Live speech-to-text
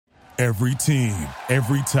Every team,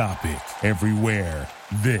 every topic, everywhere.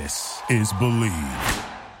 This is Believe.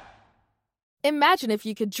 Imagine if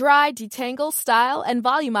you could dry, detangle, style, and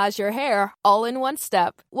volumize your hair all in one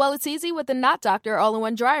step. Well, it's easy with the Knot Doctor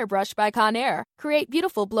All-in-One Dryer Brush by Conair. Create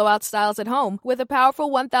beautiful blowout styles at home with a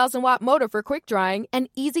powerful 1,000-watt motor for quick drying and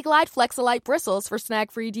Easy Glide Flexolite bristles for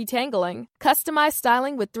snag-free detangling. Customize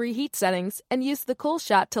styling with 3 heat settings and use the Cool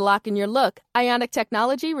Shot to lock in your look. Ionic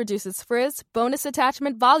technology reduces frizz, bonus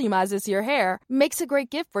attachment volumizes your hair, makes a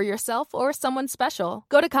great gift for yourself or someone special.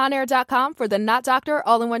 Go to Conair.com for the Knot Doctor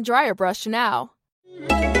All-in-One Dryer Brush now.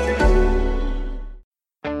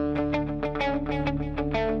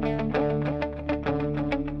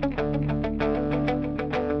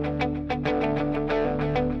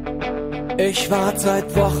 Ich warte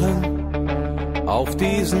seit Wochen auf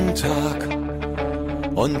diesen Tag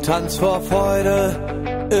und tanz vor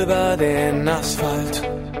Freude über den Asphalt.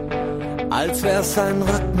 Als wär's ein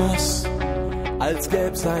Rhythmus, als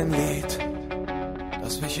gäb's ein Lied,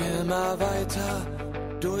 das mich immer weiter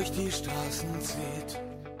durch die Straßen zieht.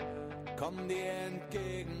 Komm dir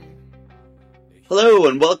entgegen. Hello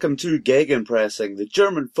and welcome to Gegenpressing, the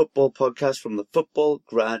German football podcast from the Football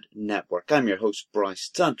Grad Network. I'm your host, Bryce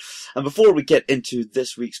Dunn. And before we get into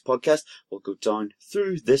this week's podcast, we'll go down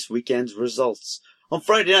through this weekend's results. On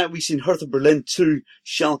Friday night, we've seen Hertha Berlin 2,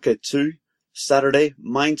 Schalke 2. Saturday,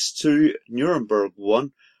 Mainz 2, Nuremberg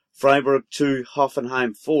 1. Freiburg 2,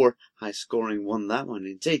 Hoffenheim 4. High scoring one, that one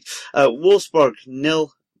indeed. Wolfsburg 0,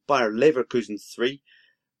 Bayer Leverkusen 3.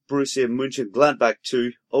 Borussia Mönchengladbach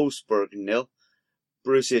 2, Augsburg 0.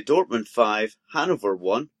 Borussia Dortmund 5, Hanover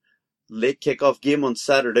 1. Late kick-off game on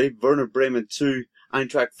Saturday, Werder Bremen 2,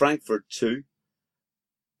 Eintracht Frankfurt 2.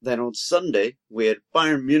 Then on Sunday, we had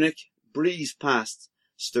Bayern Munich breeze past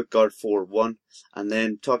Stuttgart 4-1. And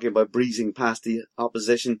then talking about breezing past the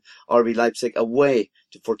opposition, RB Leipzig away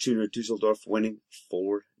to Fortuna Dusseldorf winning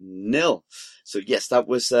 4-0. So yes, that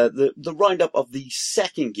was the roundup of the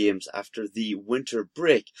second games after the winter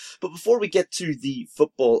break. But before we get to the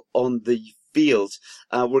football on the field,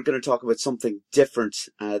 we're going to talk about something different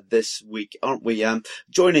this week, aren't we?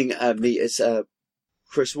 Joining me is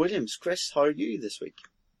Chris Williams. Chris, how are you this week?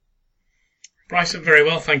 Bryce, I'm very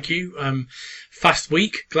well, thank you. Fast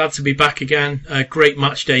week, glad to be back again. Great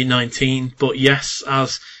match day 19, but yes,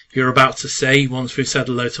 as you're about to say, once we've said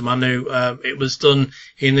hello to Manu, it was done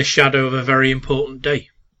in the shadow of a very important day.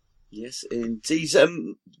 Yes, indeed.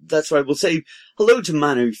 That's right. We'll say hello to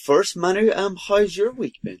Manu first. Manu, how's your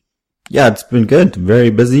week been? Yeah, it's been good. Very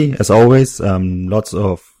busy as always. Lots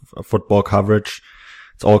of football coverage.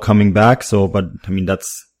 It's all coming back. So, but I mean,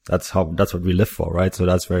 that's what we live for, right? So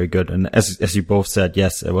that's very good. And as you both said,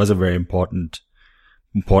 yes, it was a very important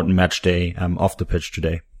match day, off the pitch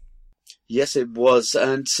today. Yes, it was.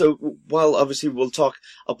 And so, while obviously we'll talk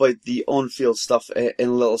about the on-field stuff in a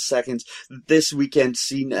little second, this weekend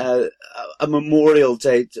seen a memorial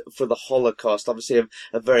day for the Holocaust. Obviously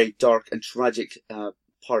a very dark and tragic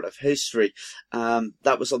part of history.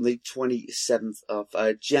 That was on the 27th of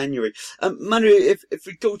January. Manu, if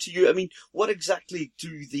we go to you, I mean, what exactly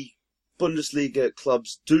do the Bundesliga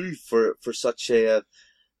clubs do for such an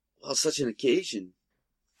occasion?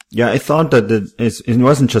 Yeah, I thought that it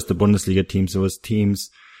wasn't just the Bundesliga teams, it was teams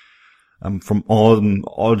from all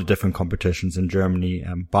the different competitions in Germany.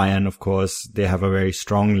 Bayern, of course, they have a very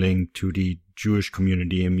strong link to the Jewish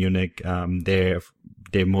community in Munich.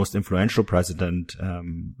 Their most influential president,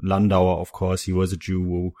 Landauer, of course, he was a Jew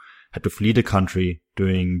who had to flee the country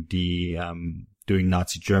during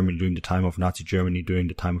Nazi Germany, during the time of Nazi Germany, during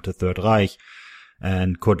the time of the Third Reich.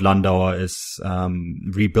 And Kurt Landauer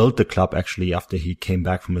rebuilt the club actually after he came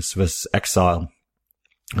back from a Swiss exile,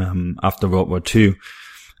 after World War II,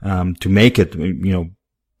 to make it,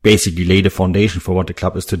 basically lay the foundation for what the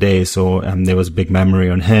club is today. So, there was a big memory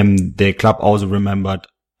on him. The club also remembered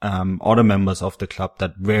other members of the club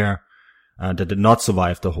that did not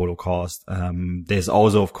survive the Holocaust. There's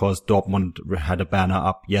also, of course, Dortmund had a banner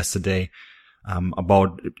up yesterday,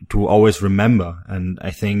 about to always remember. And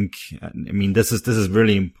I think, this is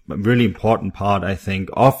really, really important part, I think,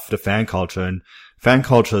 of the fan culture. And fan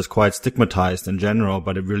culture is quite stigmatized in general,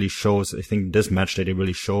 but it really shows, I think this match day, they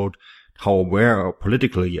really showed how aware or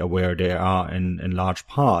politically aware they are in large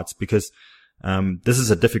parts, because this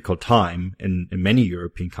is a difficult time in many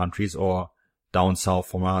European countries, or down south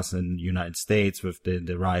from us in the United States with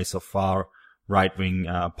the rise of far right-wing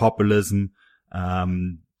populism.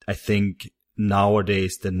 I think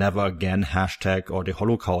nowadays the Never Again hashtag or the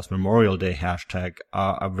Holocaust Memorial Day hashtag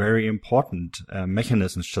are very important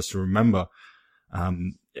mechanisms just to remember.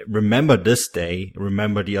 Remember this day,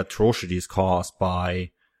 remember the atrocities caused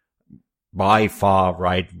by by far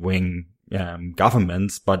right-wing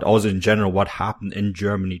governments, but also in general what happened in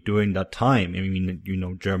Germany during that time. I mean,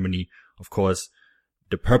 Germany, of course,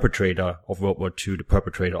 the perpetrator of World War II, the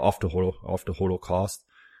perpetrator of the Holocaust.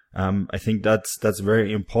 I think that's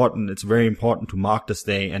very important. It's very important to mark this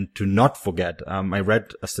day and to not forget. I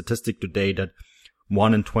read a statistic today that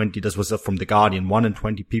 1 in 20, this was from The Guardian, 1 in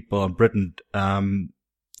 20 people in Britain,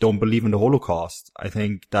 don't believe in the Holocaust. I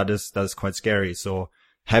think that is quite scary. So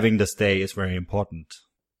having this day is very important.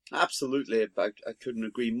 Absolutely. I couldn't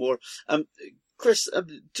agree more. Chris,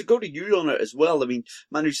 to go to you on it as well. I mean,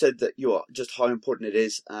 Manu said that, just how important it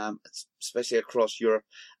is, especially across Europe.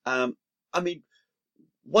 I mean,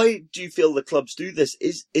 why do you feel the clubs do this?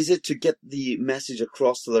 Is it to get the message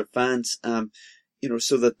across to their fans,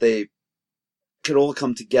 so that they can all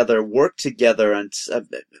come together, work together, and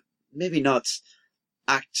maybe not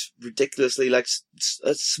act ridiculously like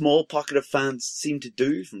a small pocket of fans seem to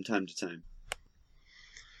do from time to time?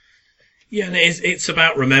 Yeah, and it's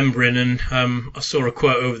about remembering. And I saw a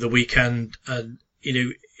quote over the weekend.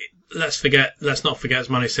 Let's not forget, as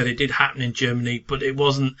Manu said, it did happen in Germany, but it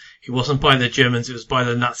wasn't by the Germans. It was by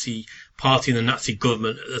the Nazi party and the Nazi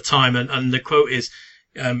government at the time. And the quote is,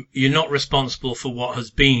 you're not responsible for what has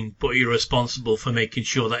been, but you're responsible for making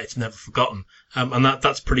sure that it's never forgotten. And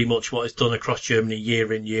that's pretty much what is done across Germany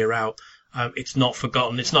year in, year out. It's not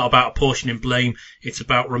forgotten. It's not about apportioning blame. It's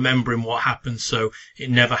about remembering what happened so it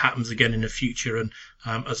never happens again in the future. And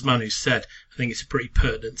as Manu said, I think it's a pretty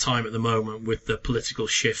pertinent time at the moment with the political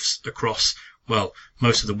shifts across,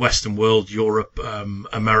 most of the Western world, Europe,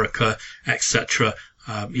 America, etc.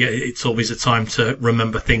 It's always a time to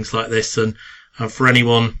remember things like this. And for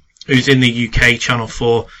anyone who's in the UK, Channel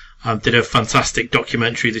 4 did a fantastic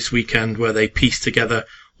documentary this weekend where they pieced together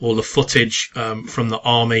all the footage from the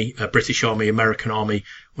army, British Army, American Army,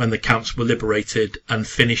 when the camps were liberated, and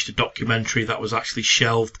finished a documentary that was actually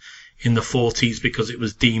shelved in the 40s because it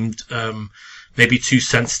was deemed maybe too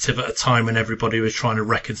sensitive at a time when everybody was trying to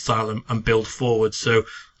reconcile and build forward. So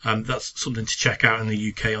that's something to check out in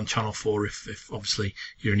the UK on Channel 4 if obviously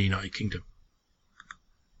you're in the United Kingdom.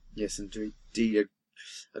 Yes, indeed.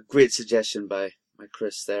 A great suggestion by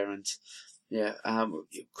Chris there. And yeah,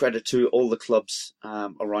 credit to all the clubs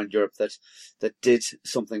around Europe that did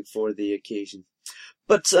something for the occasion.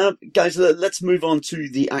 But guys, let's move on to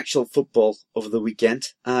the actual football over the weekend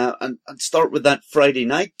and start with that Friday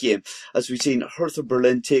night game as we've seen Hertha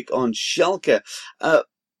Berlin take on Schalke.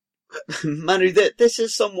 Manu, this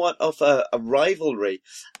is somewhat of a rivalry,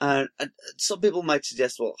 and some people might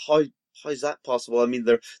suggest, well, how is that possible? I mean,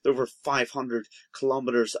 they're over 500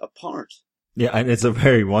 kilometers apart. Yeah, and it's a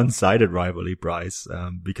very one-sided rivalry, Bryce,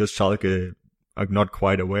 because Schalke are not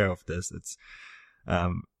quite aware of this. It's,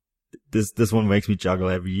 this one makes me juggle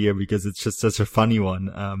every year because it's just such a funny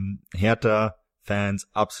one. Hertha fans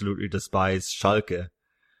absolutely despise Schalke.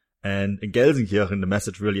 And in Gelsenkirchen, the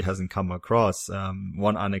message really hasn't come across.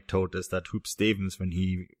 One anecdote is that Huub Stevens, when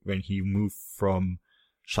he moved from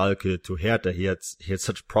Schalke to Hertha, he had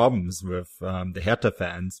such problems with, the Hertha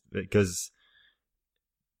fans because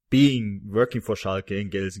working for Schalke in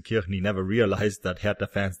Gelsenkirchen, he never realized that Hertha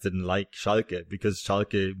fans didn't like Schalke because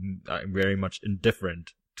Schalke are very much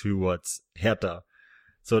indifferent towards Hertha.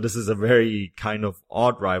 So this is a very kind of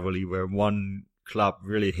odd rivalry where one club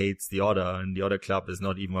really hates the other and the other club is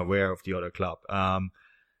not even aware of the other club.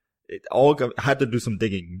 It all had to do some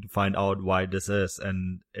digging to find out why this is,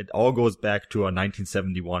 and it all goes back to a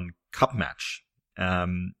 1971 cup match,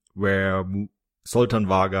 where Zoltán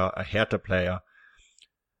Varga, a Hertha player,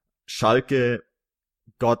 Schalke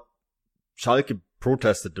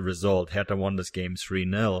protested the result. Hertha won this game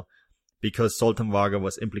 3-0 because Zoltán Varga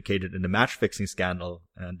was implicated in the match-fixing scandal,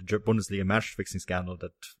 and the Bundesliga match-fixing scandal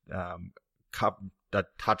that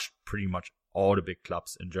touched pretty much all the big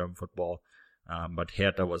clubs in German football. But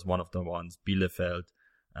Hertha was one of the ones, Bielefeld,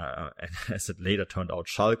 and as it later turned out,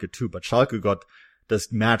 Schalke too. But Schalke got this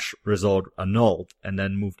match result annulled and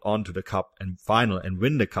then moved on to the cup and final and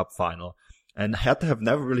win the cup final. And Hertha have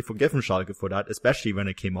never really forgiven Schalke for that, especially when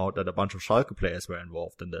it came out that a bunch of Schalke players were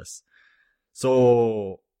involved in this.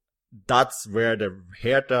 So that's where the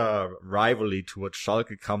Hertha rivalry towards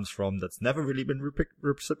Schalke comes from. That's never really been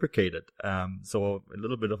reciprocated. So a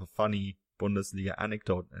little bit of a funny Bundesliga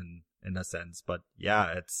anecdote in a sense, but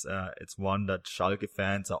yeah, it's one that Schalke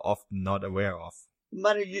fans are often not aware of.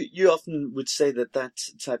 Manu, you often would say that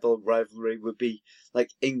type of rivalry would be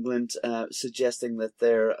like England suggesting that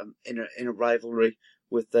they're in a rivalry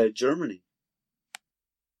with Germany.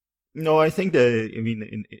 No, I think I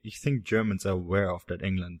think Germans are aware of that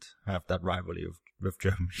England have that rivalry with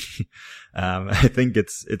Germany. I think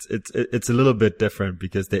it's a little bit different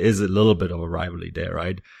because there is a little bit of a rivalry there,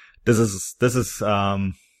 right? This is,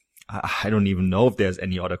 I don't even know if there's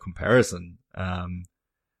any other comparison.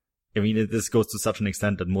 I mean, this goes to such an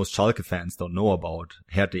extent that most Schalke fans don't know about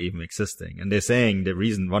Hertha even existing. And they're saying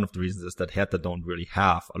one of the reasons is that Hertha don't really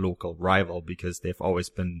have a local rival because they've always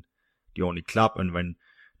been the only club. And when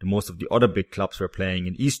most of the other big clubs were playing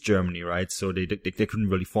in East Germany, right? So they couldn't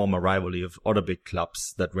really form a rivalry of other big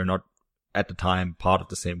clubs that were not at the time part of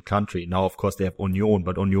the same country. Now, of course, they have Union,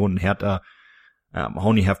 but Union and Hertha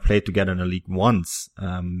only have played together in the league once,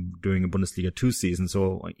 during a Bundesliga 2 season.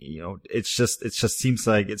 So, it just seems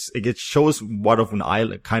like it shows what of an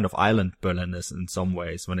island, kind of island Berlin is in some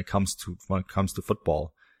ways when it comes to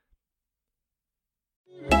football.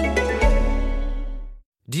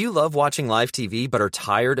 Do you love watching live TV but are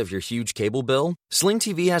tired of your huge cable bill? Sling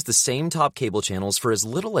TV has the same top cable channels for as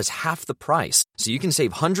little as half the price, so you can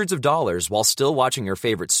save hundreds of dollars while still watching your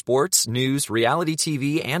favorite sports, news, reality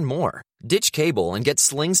TV, and more. Ditch cable and get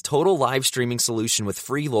Sling's total live streaming solution with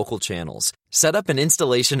free local channels. Setup and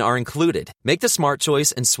installation are included. Make the smart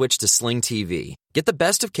choice and switch to Sling TV. Get the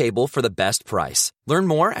best of cable for the best price. Learn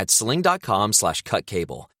more at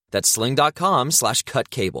sling.com/cutcable. That's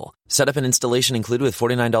sling.com/cutcable. Setup and installation included with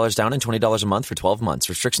 $49 down and $20 a month for 12 months.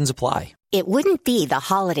 Restrictions apply. It wouldn't be the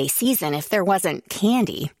holiday season if there wasn't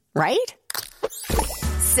candy, right?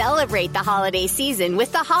 Celebrate the holiday season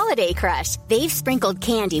with the Holiday Crush. They've sprinkled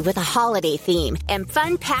candy with a holiday theme and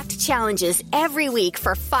fun-packed challenges every week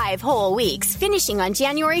for 5 whole weeks, finishing on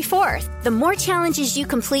January 4th. The more challenges you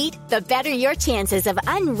complete, the better your chances of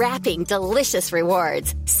unwrapping delicious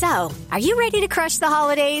rewards. So, are you ready to crush the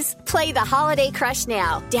holidays? Play the Holiday Crush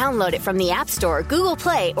now. Download it from the App Store, Google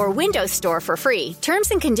Play, or Windows Store for free.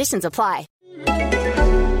 Terms and conditions apply.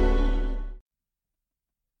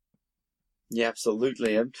 Yeah,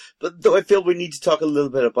 absolutely. But though I feel we need to talk a little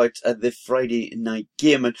bit about the Friday night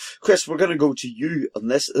game. And Chris, we're going to go to you on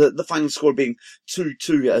this. The final score being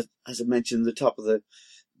 2-2, as I mentioned at the top of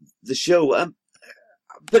the show. A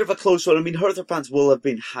bit of a close one. I mean, Hertha fans will have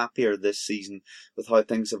been happier this season with how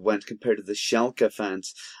things have went compared to the Schalke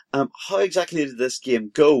fans. How exactly did this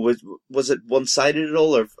game go? Was it one-sided at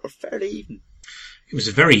all or fairly even? It was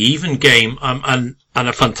a very even game, and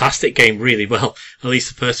a fantastic game, really. Well, at least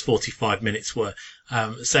the first 45 minutes were.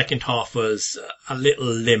 The second half was a little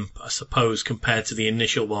limp, I suppose, compared to the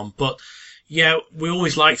initial one. But yeah, we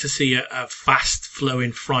always like to see a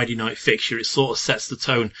fast-flowing Friday night fixture. It sort of sets the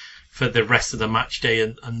tone for the rest of the match day.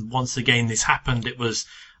 And once again, this happened. It was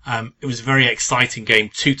a very exciting game.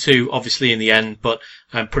 2-2, obviously, in the end, but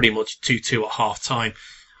pretty much 2-2 at half time.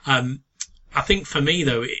 I think for me,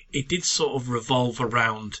 though, it did sort of revolve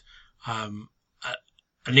around an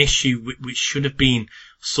issue which should have been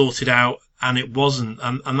sorted out, and it wasn't.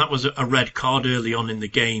 And that was a red card early on in the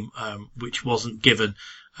game, which wasn't given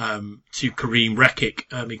to Karim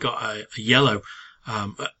Rekik. He got a yellow,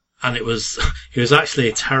 and it was actually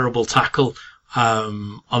a terrible tackle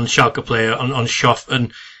on Schalke player on Schoff,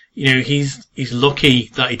 and he's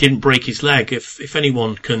lucky that he didn't break his leg. If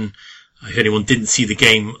anyone didn't see the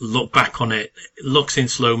game, look back on it. It looks in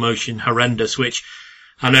slow motion horrendous, which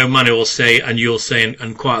I know Manu will say, and you'll say,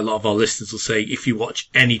 and quite a lot of our listeners will say, if you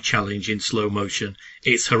watch any challenge in slow motion,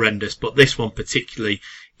 it's horrendous. But this one particularly,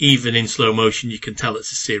 even in slow motion, you can tell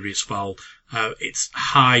it's a serious foul. It's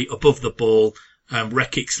high above the ball.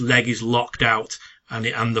 Rekik's leg is locked out,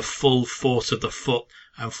 and the full force of the foot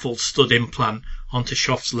and full stud implant onto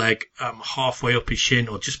Schoff's leg, halfway up his shin,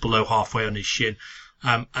 or just below halfway on his shin.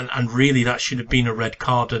 And really that should have been a red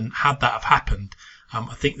card, and had that have happened,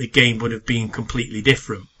 I think the game would have been completely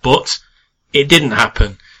different. But it didn't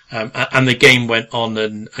happen, and the game went on,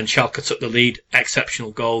 and Schalke took the lead.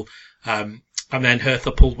 Exceptional goal, and then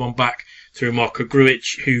Hertha pulled one back through Marko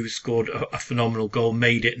Grujic, who scored a phenomenal goal,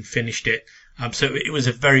 made it and finished it. So it was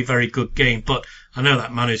a very, very good game. But I know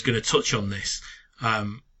that Manu's going to touch on this.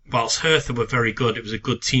 Whilst Hertha were very good, it was a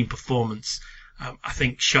good team performance. I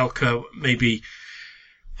think Schalke maybe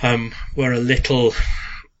were a little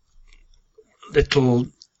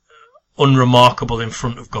unremarkable in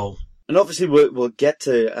front of goal. And obviously we'll get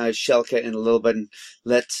to Schalke in a little bit and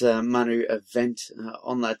let Manu vent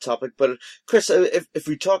on that topic. But Chris, if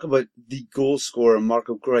we talk about the goal scorer,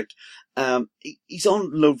 Marko Grujic, he's on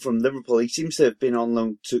loan from Liverpool. He seems to have been on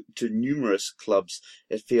loan to numerous clubs,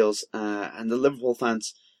 it feels, and the Liverpool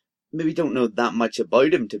fans maybe don't know that much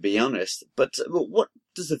about him, to be honest. But what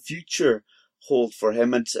does the future hold for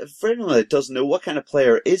him? And for anyone that doesn't know, what kind of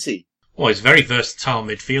player is he? Well, he's a very versatile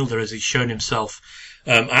midfielder, as he's shown himself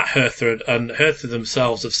at Hertha, and Hertha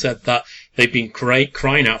themselves have said that they've been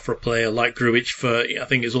crying out for a player like Grujic for, I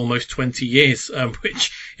think it's almost 20 years,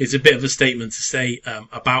 which is a bit of a statement to say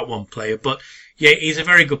about one player. But yeah, he's a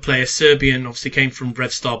very good player. Serbian, obviously came from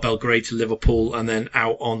Red Star Belgrade to Liverpool and then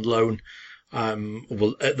out on loan,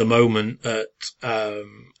 at the moment at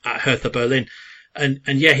Hertha Berlin. And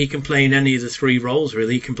yeah, he can play in any of the three roles,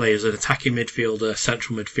 really. He can play as an attacking midfielder,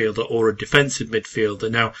 central midfielder, or a defensive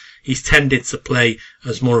midfielder. Now, he's tended to play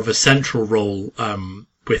as more of a central role,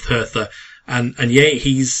 with Hertha. And yeah,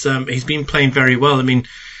 he's been playing very well. I mean,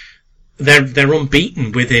 they're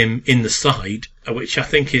unbeaten with him in the side, which I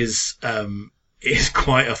think is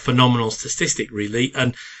quite a phenomenal statistic, really.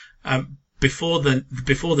 And, before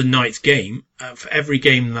the night's game, for every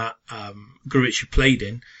game that, Grujic had played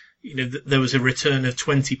in, there was a return of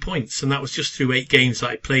 20 points, and that was just through 8 games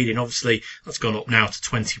that he played in. Obviously, that's gone up now to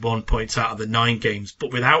 21 points out of the 9 games,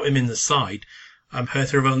 but without him in the side,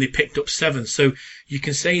 Hertha have only picked up 7. So you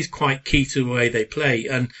can say he's quite key to the way they play.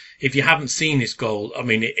 And if you haven't seen his goal, I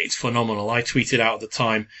mean, it's phenomenal. I tweeted out at the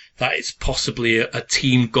time that it's possibly a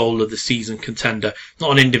team goal of the season contender,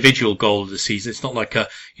 not an individual goal of the season. It's not like a,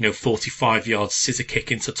 45-yard scissor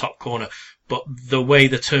kick into top corner. But the way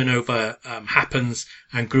the turnover happens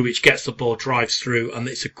and Grujic gets the ball, drives through, and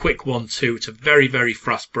it's a quick 1-2. It's a very, very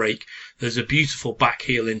fast break. There's a beautiful back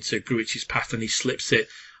heel into Grujic's path, and he slips it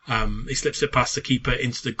past the keeper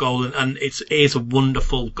into the goal, and it is a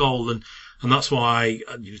wonderful goal, and that's why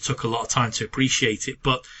it took a lot of time to appreciate it.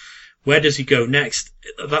 But where does he go next?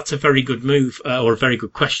 That's a very good move, or a very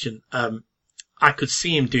good question. I could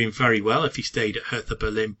see him doing very well if he stayed at Hertha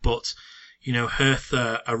Berlin, but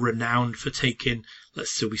Hertha are renowned for taking,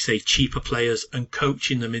 let's say, cheaper players and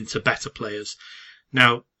coaching them into better players.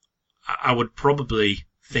 Now, I would probably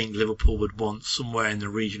think Liverpool would want somewhere in the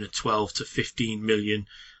region of 12 to 15 million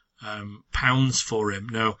pounds for him.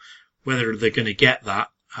 Now, whether they're going to get that,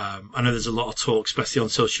 I know there's a lot of talk, especially on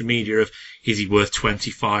social media, of is he worth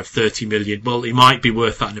 25, 30 million? Well, he might be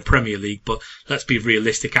worth that in the Premier League, but let's be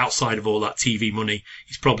realistic. Outside of all that TV money,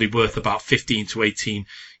 he's probably worth about 15 to 18,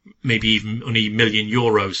 maybe even only million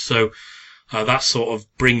euros. So that sort of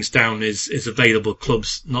brings down his available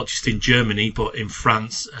clubs, not just in Germany, but in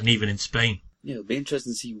France and even in Spain. Yeah, it'll be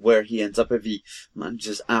interesting to see where he ends up if he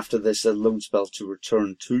manages after this loan spell to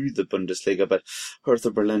return to the Bundesliga. But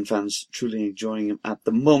Hertha Berlin fans truly enjoying him at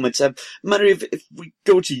the moment. Manu, if we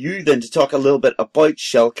go to you then to talk a little bit about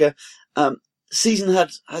Schalke, season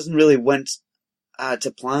hasn't really went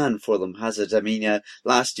to plan for them, has it? I mean,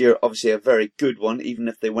 last year obviously a very good one, even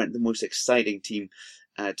if they weren't the most exciting team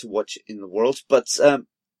to watch in the world. But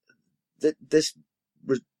this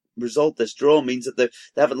draw means that they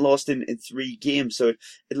haven't lost in 3 games, so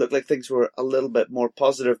it looked like things were a little bit more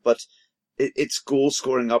positive, but it's goal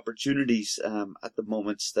scoring opportunities at the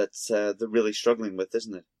moment that they're really struggling with,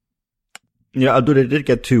 isn't it? Yeah, although they did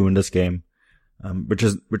get 2 in this game, which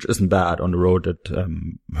isn't bad on the road at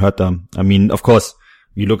Hertha. I mean, of course,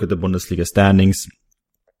 you look at the Bundesliga standings,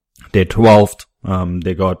 they're 12th,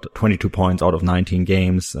 they got 22 points out of 19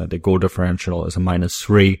 games, their goal differential is a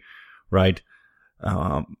 -3, right?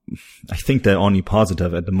 I think the only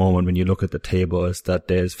positive at the moment when you look at the table is that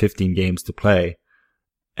there's 15 games to play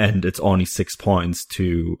and it's only 6 points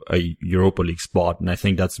to a Europa League spot. And I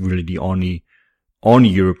think that's really the only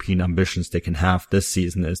European ambitions they can have this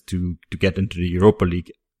season is to get into the Europa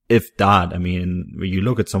League. If that, I mean, when you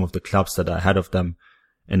look at some of the clubs that are ahead of them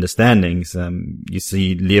in the standings, you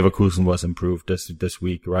see Leverkusen was improved this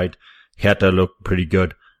week, right? Hertha looked pretty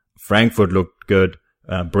good. Frankfurt looked good.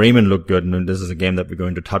 Bremen looked good, and this is a game that we're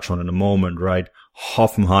going to touch on in a moment, right?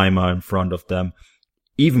 Hoffenheim are in front of them.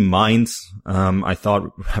 Even Mainz, I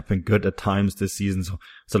thought have been good at times this season. So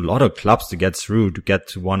it's a lot of clubs to get through to get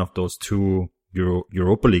to one of those 2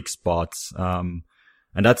 Europa League spots. And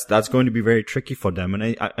that's going to be very tricky for them.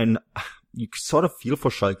 And you sort of feel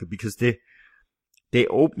for Schalke because they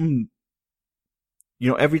open,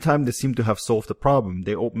 every time they seem to have solved the problem,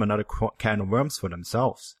 they open another can of worms for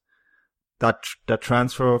themselves. That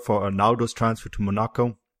transfer for Ronaldo's transfer to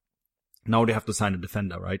Monaco, now they have to sign a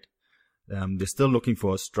defender, right? They're still looking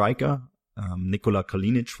for a striker. Nikola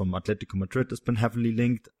Kalinic from Atletico Madrid has been heavily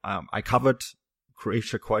linked. I covered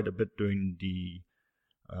Croatia quite a bit during the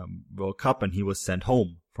World Cup, and he was sent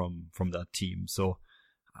home from that team. So,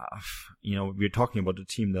 we're talking about a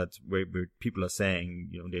team where people are saying,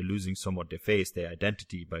 they're losing somewhat their face, their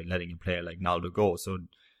identity by letting a player like Naldo go. So,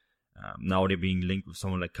 now they're being linked with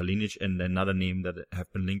someone like Kalinic, and another name that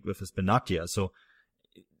have been linked with is Benatia. So,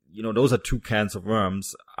 those are 2 cans of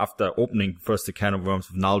worms. After opening first the can of worms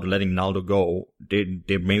with Naldo, letting Naldo go, they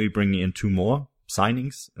maybe bringing in 2 more.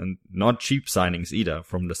 signings, and not cheap signings either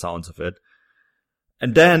from the sounds of it.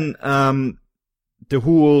 And then, the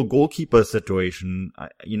whole goalkeeper situation,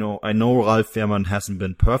 I know Ralf Wehrmann hasn't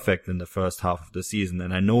been perfect in the first half of the season,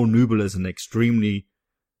 and I know Nübel is an extremely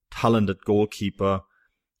talented goalkeeper,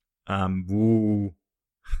 who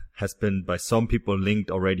has been by some people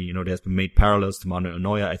linked already. There has been made parallels to Manuel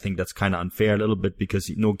Neuer. I think that's kind of unfair a little bit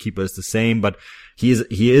because no keeper is the same, but he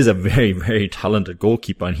is a very, very talented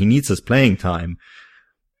goalkeeper and he needs his playing time.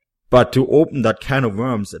 But to open that can of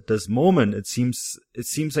worms at this moment, it seems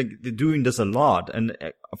like they're doing this a lot. And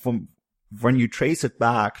from when you trace it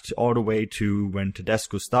back all the way to when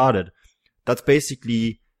Tedesco started, that's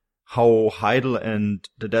basically how Heidel and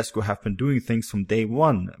Tedesco have been doing things from day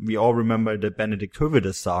one. We all remember the Benedikt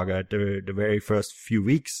Höwedes saga, the very first few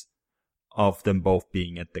weeks of them both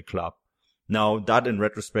being at the club. Now, that in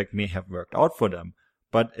retrospect may have worked out for them,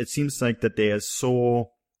 but it seems like that they're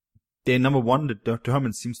number one, the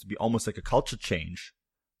tournament seems to be almost like a culture change.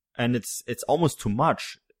 And it's almost too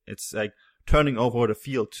much. It's like turning over the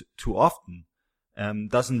field too often,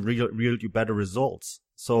 doesn't yield you better results.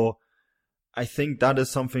 So, I think that is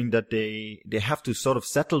something that they have to sort of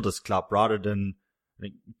settle this club rather than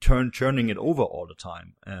like, churning it over all the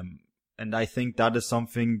time. And I think that is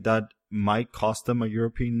something that might cost them a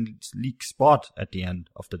European League spot at the end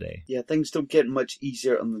of the day. Yeah, things don't get much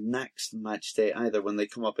easier on the next match day either when they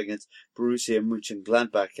come up against Borussia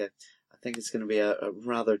Mönchengladbach. I think it's going to be a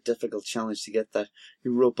rather difficult challenge to get that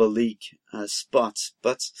Europa League spot.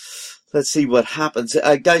 But let's see what happens.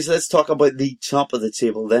 Guys, let's talk about the top of the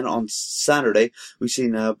table then. On Saturday, we've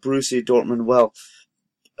seen Borussia Dortmund, well,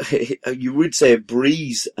 you would say a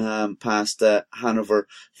breeze past Hanover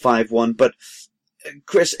 5-1. But,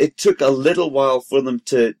 Chris, it took a little while for them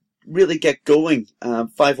to really get going.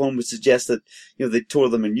 5-1 would suggest that they tore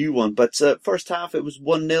them a new one. But first half, it was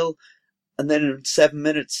 1-0. And then in 7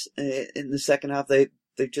 minutes in the second half, they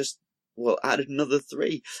just, added another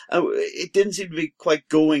 3. It didn't seem to be quite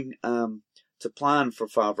going to plan for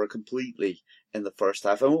Favre completely in the first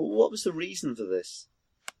half. And what was the reason for this?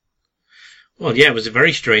 Well, yeah, it was a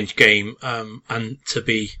very strange game. And to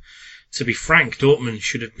be frank, Dortmund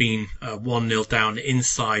should have been 1-0 down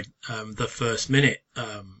inside the first minute.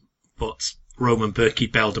 But Roman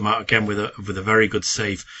Bürki bailed them out again with a very good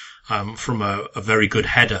save from a very good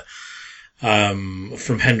header.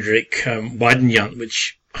 From Hendrik Weidenjant,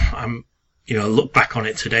 which I look back on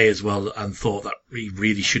it today as well and thought that he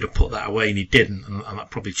really should have put that away, and he didn't, and that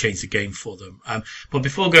probably changed the game for them. But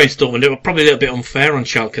before going to Dortmund, it was probably a little bit unfair on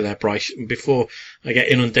Schalke there, Bryce. Before I get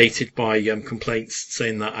inundated by complaints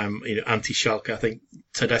saying that I'm anti-Schalke, I think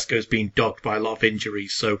Tedesco's been dogged by a lot of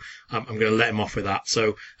injuries, so I'm going to let him off with that.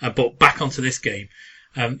 So, but back onto this game,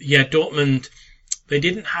 Dortmund. They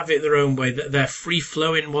didn't have it their own way. Their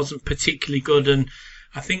free-flowing wasn't particularly good, and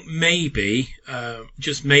I think maybe,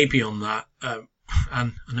 just maybe on that,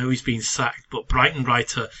 and I know he's been sacked, but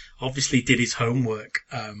Breitenreiter obviously did his homework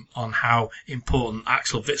on how important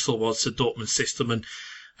Axel Witsel was to Dortmund's system,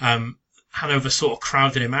 and Hanover sort of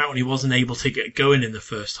crowded him out, and he wasn't able to get going in the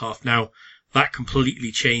first half. Now, that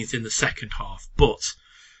completely changed in the second half, but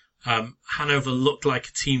Hanover looked like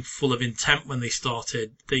a team full of intent when they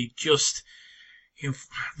started. They just...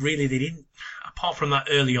 really, they didn't, apart from that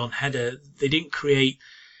early on header, they didn't create,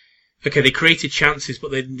 they created chances,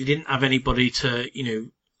 but they didn't have anybody to,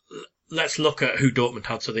 let's look at who Dortmund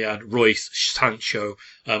had. So they had Royce, Sancho,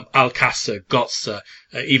 Alcácer, Götze,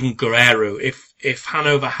 even Guerrero. If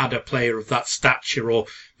Hanover had a player of that stature, or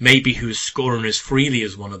maybe who's scoring as freely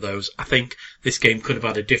as one of those, I think this game could have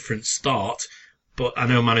had a different start. But I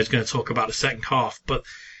know Manu's going to talk about the second half, but,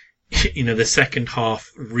 the second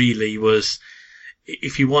half really was...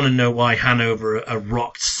 If you want to know why Hanover are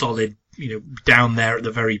rocked solid, down there at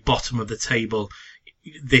the very bottom of the table,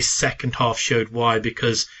 this second half showed why,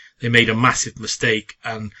 because they made a massive mistake,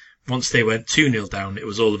 and once they went 2-0 down, it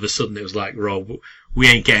was all of a sudden, it was like, we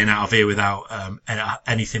ain't getting out of here without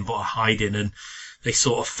anything but a hiding, and they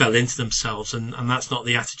sort of fell into themselves, and that's not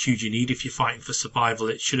the attitude you need if you're fighting for survival.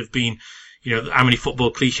 It should have been, how many football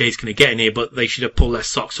cliches can they get in here, but they should have pulled their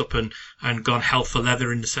socks up and gone hell for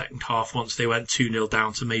leather in the second half once they went 2-0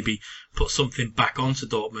 down to maybe put something back onto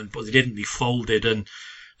Dortmund, but they didn't. They folded, and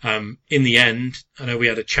in the end, I know we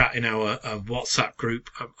had a chat in our WhatsApp group.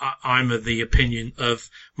 I'm of the opinion of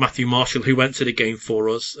Matthew Marshall, who went to the game for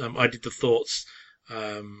us. I did the thoughts.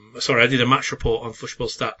 I did a match report on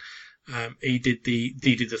Fußballstat. He did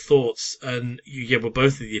the thoughts, and we're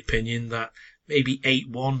both of the opinion that maybe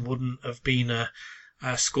 8-1 wouldn't have been a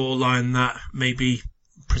scoreline that maybe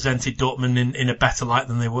presented Dortmund in a better light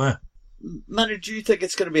than they were. Manu, do you think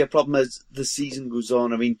it's going to be a problem as the season goes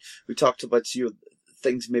on? I mean, we talked about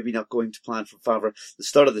things maybe not going to plan for Favre. The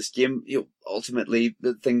start of this game, ultimately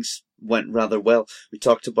things went rather well. We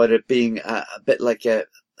talked about it being a bit like a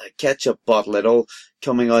ketchup bottle, it all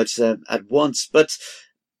coming out at once. But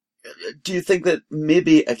do you think that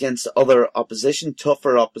maybe against other opposition,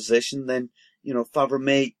 tougher opposition, then, Favre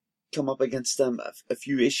may come up against a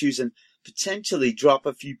few issues and potentially drop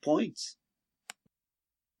a few points?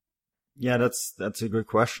 Yeah, that's a good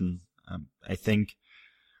question. I think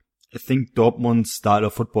Dortmund's style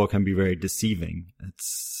of football can be very deceiving.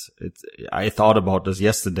 I thought about this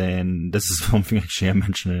yesterday, and this is something actually I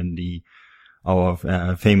mentioned in our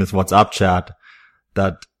famous WhatsApp chat,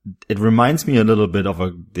 that it reminds me a little bit of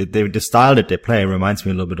the style that they play reminds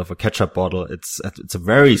me a little bit of a ketchup bottle. It's a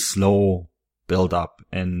very slow build up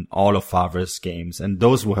in all of Favre's games, and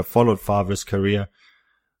those who have followed Favre's career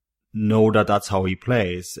know that that's how he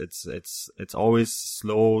plays. It's always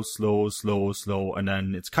slow, and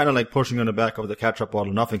then it's kind of like pushing on the back of the ketchup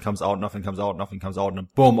bottle. Nothing comes out, and then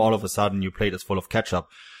boom, all of a sudden your plate is full of ketchup.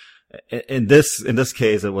 In this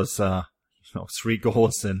case, it was 3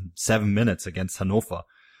 goals in 7 minutes against Hannover.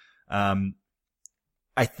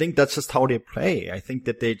 I think that's just how they play. I think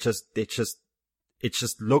that it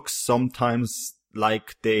just looks sometimes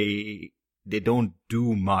like they don't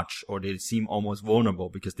do much, or they seem almost vulnerable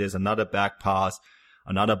because there's another back pass,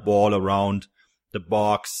 another ball around the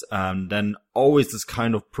box, then always this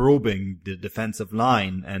kind of probing the defensive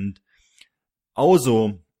line. And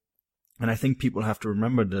also, and I think people have to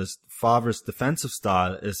remember this, Favre's defensive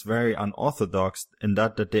style is very unorthodox in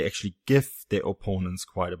that they actually give their opponents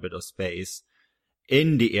quite a bit of space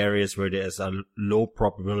in the areas where there's a low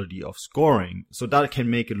probability of scoring. So that can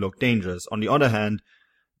make it look dangerous. On the other hand,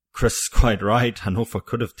 Chris is quite right. Hannover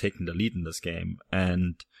could have taken the lead in this game.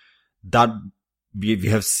 And that we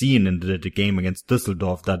have seen in the game against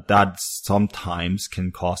Düsseldorf that sometimes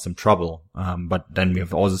can cause them trouble. But then we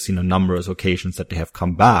have also seen a number of occasions that they have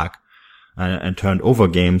come back and turned over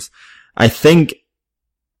games. I think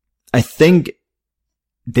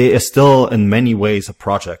they are still in many ways a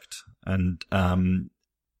project, and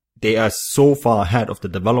they are so far ahead of the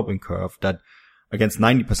development curve that against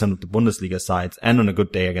 90% of the Bundesliga sides, and on a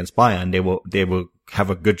good day against Bayern, they will have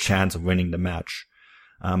a good chance of winning the match.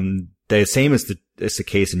 The same is the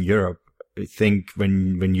case in Europe. I think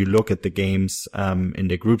when you look at the games in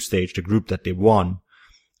the group stage, the group that they won,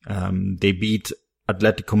 they beat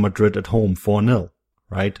Atletico Madrid at home 4-0,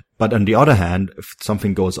 right? But on the other hand, if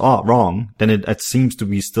something goes wrong, then it seems to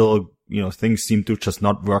be still, things seem to just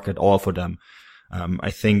not work at all for them.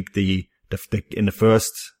 I think in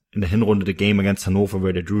the Hinrunde, the game against Hannover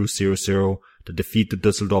where they drew 0-0, the defeat to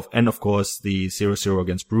Düsseldorf, and of course the 0-0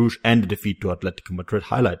 against Bruges and the defeat to Atletico Madrid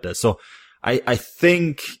highlight this. So I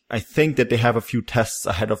think that they have a few tests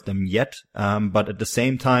ahead of them yet. But at the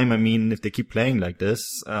same time, I mean, if they keep playing like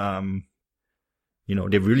this,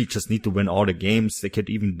 they really just need to win all the games. They could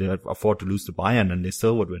even afford to lose to Bayern and they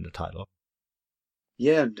still would win the title.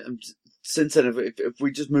 Yeah. Since then, if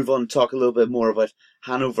we just move on and talk a little bit more about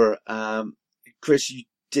Hanover, Chris, you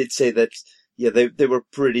did say that, they were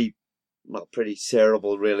pretty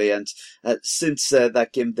terrible, really. And since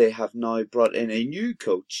that game, they have now brought in a new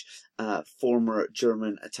coach, former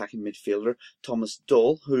German attacking midfielder Thomas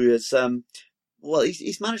Doll, who is,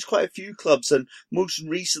 he's managed quite a few clubs, and most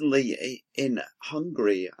recently in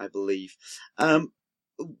Hungary, I believe.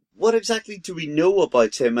 What exactly do we know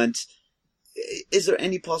about him, and is there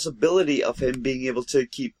any possibility of him being able to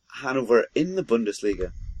keep Hanover in the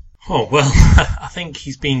Bundesliga? Oh, well, I think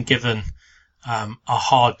he's been given a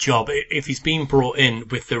hard job. If he's been brought in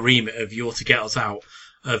with the remit of you're to get us out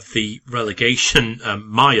of the relegation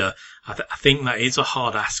mire, I think that is a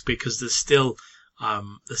hard ask, because there's still a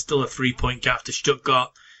 3-point gap to Stuttgart,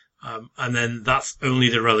 and then that's only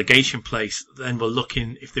the relegation place. Then we're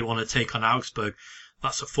looking, if they want to take on Augsburg,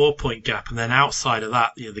 that's a 4-point gap, and then outside of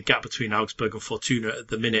that, the gap between Augsburg and Fortuna at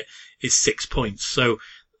the minute is 6 points. So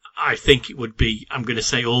I think it would be, I'm going to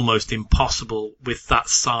say, almost impossible with that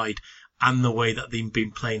side and the way that they've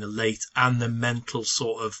been playing late and the mental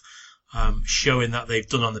sort of showing that they've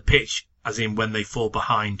done on the pitch, as in when they fall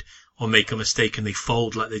behind or make a mistake and they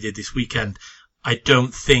fold like they did this weekend. I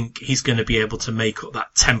don't think he's going to be able to make up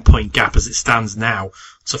that 10-point gap as it stands now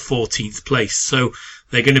to 14th place. So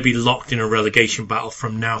they're going to be locked in a relegation battle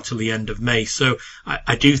from now till the end of May. So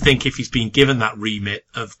I do think if he's been given that remit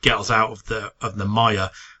of get us out of the mire,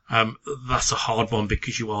 that's a hard one,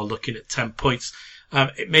 because you are looking at 10 points.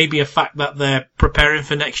 It may be a fact that they're preparing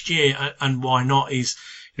for next year, and why not? He's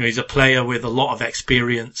a player with a lot of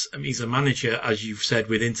experience. He's a manager, as you've said,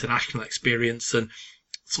 with international experience, and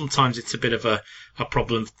sometimes it's a bit of a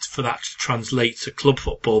problem for that to translate to club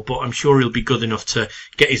football, but I'm sure he'll be good enough to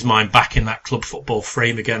get his mind back in that club football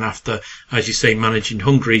frame again after, as you say, managing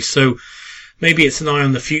Hungary. So maybe it's an eye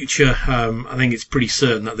on the future. I think it's pretty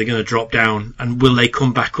certain that they're going to drop down, and will they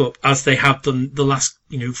come back up as they have done the last,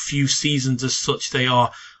 few seasons? As such, they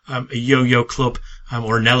are a yo-yo club,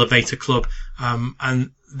 or an elevator club,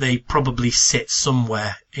 and they probably sit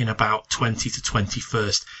somewhere in about 20 to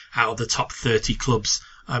 21st out of the top 30 clubs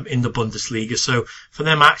in the Bundesliga. So for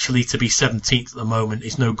them actually to be 17th at the moment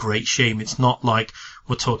is no great shame. It's not like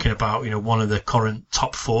we're talking about, one of the current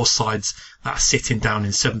top 4 sides that are sitting down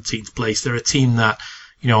in 17th place. They're a team that,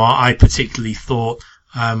 I particularly thought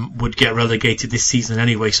would get relegated this season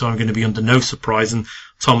anyway, so I'm going to be under no surprise. And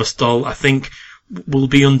Thomas Doll, I think, will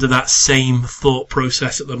be under that same thought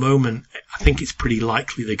process at the moment. I think it's pretty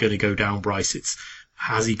likely they're going to go down, Bryce.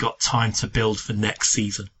 Has he got time to build for next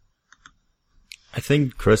season? I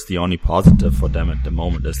think, Chris, the only positive for them at the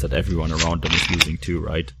moment is that everyone around them is losing too,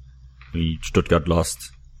 right? Stuttgart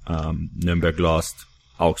lost, Nürnberg lost,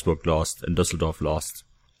 Augsburg lost, and Düsseldorf lost.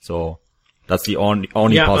 So that's the only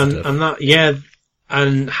positive.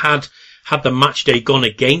 And had the match day gone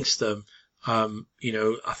against them,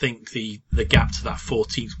 I think the gap to that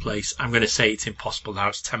 14th place, I'm going to say it's impossible now.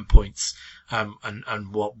 It's 10 points.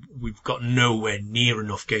 And what we've got nowhere near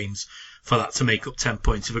enough games for that to make up 10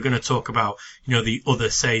 points. If we're going to talk about, the other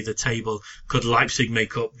say the table, could Leipzig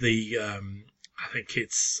make up the, I think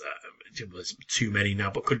it's too many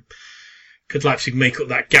now, but could Leipzig make up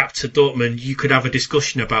that gap to Dortmund? You could have a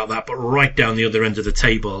discussion about that, but right down the other end of the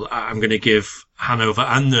table, I'm going to give Hanover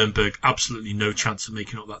and Nürnberg absolutely no chance of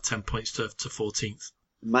making up that 10 points to 14th.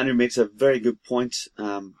 Manu makes a very good point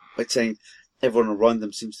by saying everyone around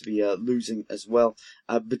them seems to be losing as well.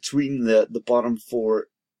 Between the bottom 4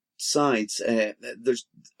 sides, there's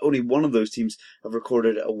only one of those teams have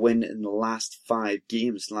recorded a win in the last 5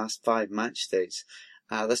 games, last 5 match days.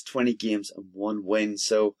 That's 20 games and 1 win.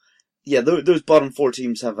 So, yeah, those bottom 4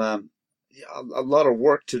 teams have a lot of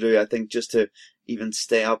work to do, I think, just to even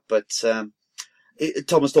stay up. But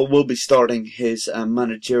Thomas Doll will be starting his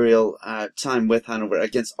managerial time with Hanover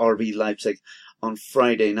against RB Leipzig on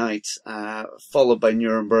Friday night, followed by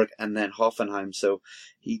Nuremberg and then Hoffenheim. So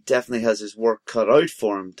he definitely has his work cut out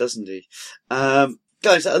for him, doesn't he?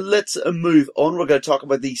 Guys, let's move on. We're going to talk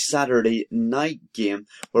about the Saturday night game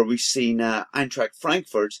where we've seen Eintracht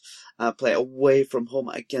Frankfurt play away from home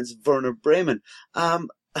against Werder Bremen.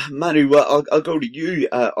 Manu, I'll go to you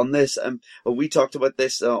on this. We talked about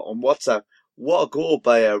this on WhatsApp. What a goal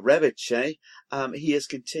by Rebic, eh? He is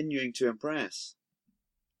continuing to impress.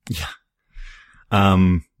 Yeah.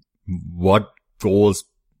 What goals,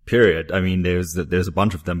 period. I mean, there's a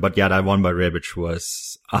bunch of them, but yeah, that one by Rebic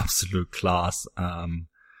was absolute class.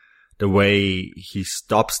 The way he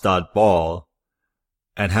stops that ball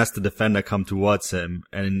and has the defender come towards him,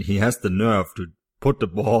 and he has the nerve to put the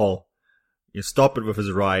ball, stop it with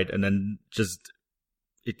his right, and then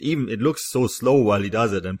it looks so slow while he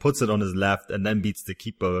does it, and puts it on his left, and then beats the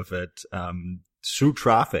keeper with it, through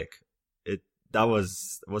traffic. That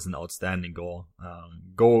was an outstanding goal.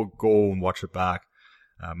 Go and watch it back.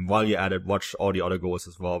 While you're at it, watch all the other goals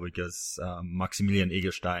as well, because Maximilian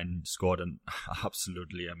Egelstein scored an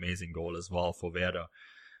absolutely amazing goal as well for Werder.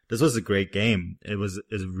 This was a great game. It was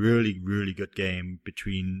a really, really good game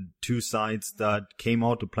between two sides that came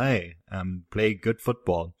out to play good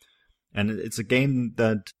football. And it's a game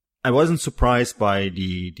that I wasn't surprised by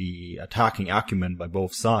the attacking acumen by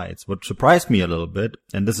both sides. What surprised me a little bit,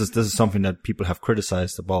 and this is something that people have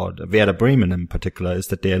criticized about Werder Bremen in particular, is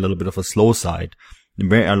that they're a little bit of a slow side.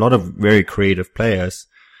 A lot of very creative players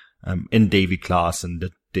in Davy Klaas and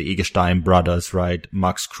the Egelstein brothers, right?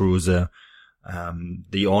 Max Kruse.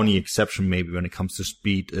 The only exception maybe when it comes to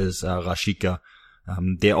speed is Rashica.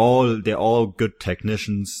 They're all good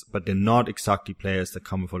technicians, but they're not exactly players that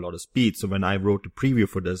come with a lot of speed. So when I wrote the preview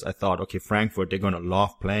for this, I thought, okay, Frankfurt, they're going to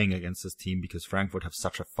love playing against this team because Frankfurt have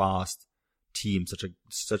such a fast team,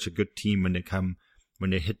 such a good team when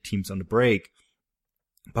they hit teams on the break.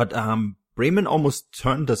 But Bremen almost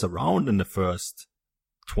turned this around in the first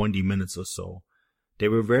 20 minutes or so. They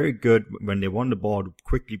were very good when they won the ball to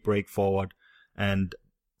quickly break forward, and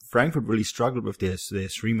Frankfurt really struggled with their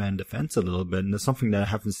three-man defense a little bit, and it's something that I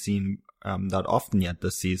haven't seen that often yet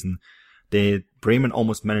this season. Bremen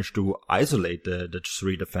almost managed to isolate the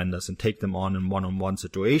three defenders and take them on in one-on-one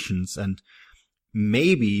situations, and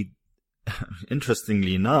maybe,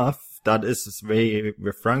 interestingly enough, that is where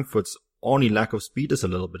Frankfurt's only lack of speed is a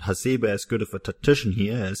little bit. Hasebe, as good of a tactician he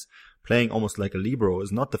is, playing almost like a libero,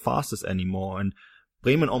 is not the fastest anymore, and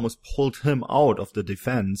Bremen almost pulled him out of the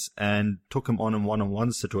defense and took him on in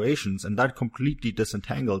one-on-one situations, and that completely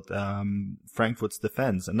disentangled Frankfurt's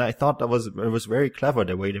defense. And I thought it was very clever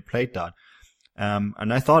the way they played that.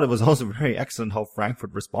 And I thought it was also very excellent how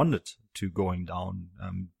Frankfurt responded to going down,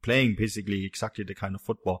 playing basically exactly the kind of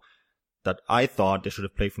football that I thought they should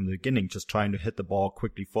have played from the beginning, just trying to hit the ball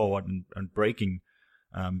quickly forward and breaking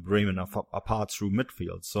Bremen apart through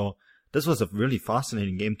midfield. So this was a really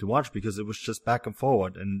fascinating game to watch because it was just back and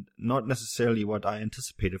forward and not necessarily what I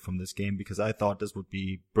anticipated from this game, because I thought this would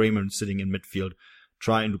be Bremen sitting in midfield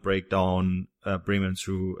trying to break down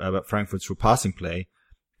Frankfurt through passing play.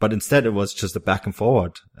 But instead it was just a back and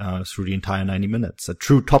forward through the entire 90 minutes. A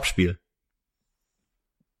true Topspiel.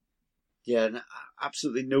 Yeah, and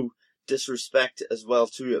absolutely no disrespect as well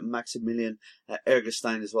to Maximilian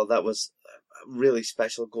Eggestein as well. That was a really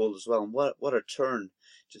special goal as well. And what a turn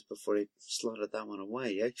just before he slotted that one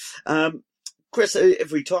away. Chris,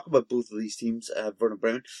 if we talk about both of these teams, Werder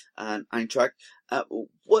Bremen and Eintracht,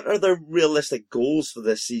 what are their realistic goals for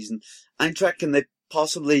this season? Eintracht, can they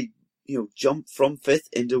possibly jump from 5th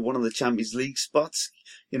into one of the Champions League spots?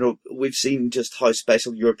 We've seen just how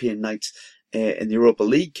special European nights in the Europa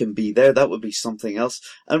League can be there. That would be something else.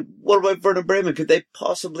 And what about Werder Bremen? Could they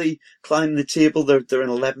possibly climb the table? They're in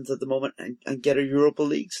 11th at the moment and get a Europa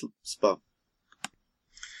League spot.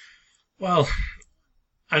 Well,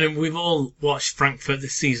 I mean, we've all watched Frankfurt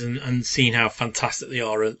this season and seen how fantastic they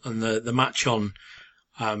are, and the match on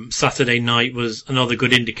Saturday night was another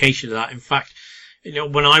good indication of that. In fact,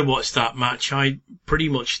 when I watched that match, I pretty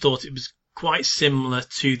much thought it was quite similar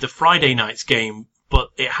to the Friday night's game,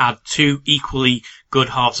 but it had two equally good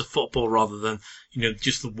halves of football rather than,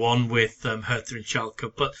 just the one with Hertha and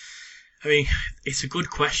Schalke. But, I mean, it's a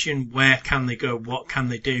good question. Where can they go? What can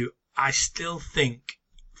they do? I still think,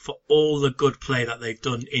 for all the good play that they've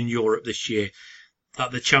done in Europe this year,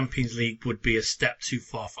 that the Champions League would be a step too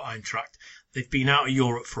far for Eintracht. They've been out of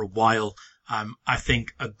Europe for a while. I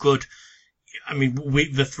think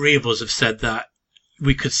the three of us have said that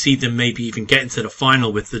we could see them maybe even getting to the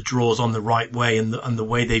final with the draws on the right way and the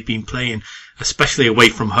way they've been playing, especially away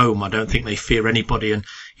from home. I don't think they fear anybody. And,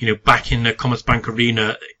 back in the Commerzbank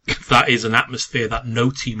Arena, that is an atmosphere that no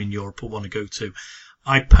team in Europe will want to go to.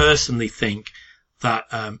 I personally think that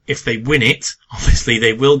if they win it, obviously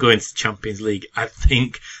they will go into the Champions League. I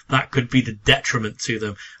think that could be the detriment to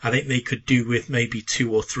them. I think they could do with maybe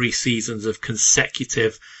 2 or 3 seasons of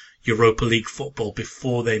consecutive Europa League football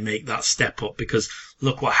before they make that step up, because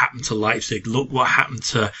look what happened to Leipzig, look what happened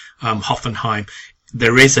to Hoffenheim.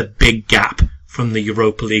 There is a big gap from the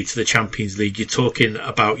Europa League to the Champions League. You're talking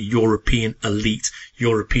about European elite,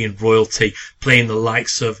 European royalty, playing the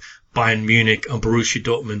likes of Bayern Munich and Borussia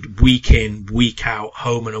Dortmund week in, week out,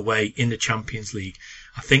 home and away in the Champions League.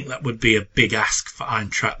 I think that would be a big ask for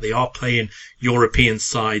Eintracht. They are playing European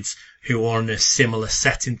sides who are in a similar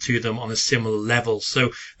setting to them, on a similar level.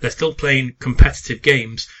 So they're still playing competitive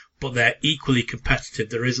games, but they're equally competitive.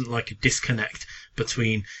 There isn't like a disconnect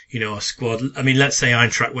between, a squad. I mean, let's say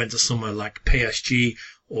Eintracht went to somewhere like PSG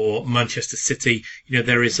or Manchester City.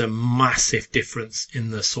 There is a massive difference in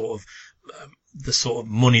the sort of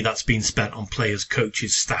money that's been spent on players,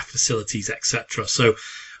 coaches, staff, facilities, etc. So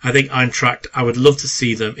I think Eintracht, I would love to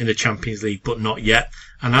see them in the Champions League, but not yet.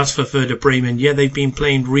 And as for Werder Bremen, yeah, they've been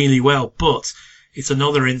playing really well, but it's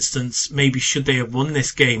another instance, maybe should they have won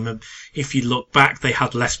this game? And if you look back, they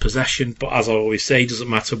had less possession, but as I always say, it doesn't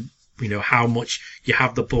matter, how much you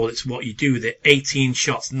have the ball, it's what you do with it. 18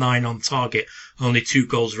 shots, 9 on target, only 2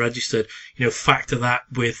 goals registered. Factor that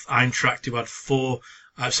with Eintracht, who had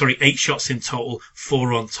 8 shots in total,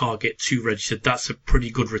 4 on target, 2 registered. That's a pretty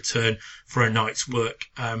good return for a night's work.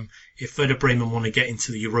 If Werder Bremen want to get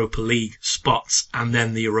into the Europa League spots and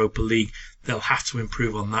then the Europa League, they'll have to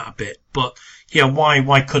improve on that a bit. But yeah,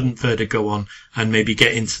 why couldn't Werder go on and maybe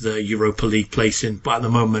get into the Europa League placing? But at the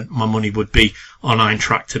moment, my money would be on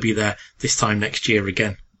Eintracht to be there this time next year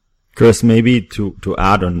again. Chris, maybe to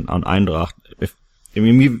add on Eintracht,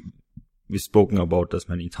 we've spoken about this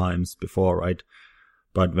many times before, right?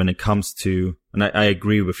 But when it comes to, and I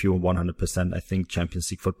agree with you 100%, I think Champions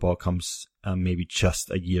League football comes maybe just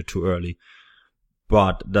a year too early.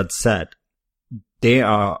 But that said, they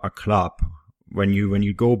are a club. When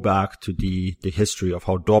you go back to the history of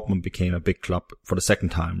how Dortmund became a big club for the second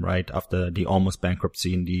time, right? After the almost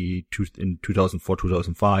bankruptcy in 2004,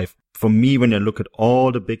 2005. For me, when I look at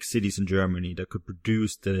all the big cities in Germany that could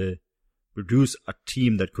produce a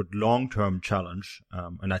team that could long-term challenge,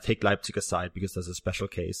 and I take Leipzig aside because there's a special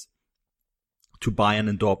case, to Bayern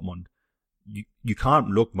and Dortmund, you can't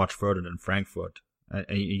look much further than Frankfurt.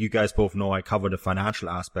 You guys both know I cover the financial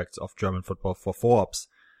aspects of German football for Forbes.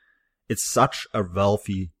 It's such a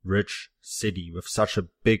wealthy, rich city with such a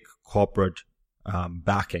big corporate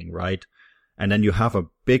backing, right? And then you have a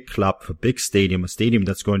big club, a big stadium, a stadium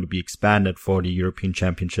that's going to be expanded for the European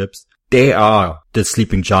Championships. They are the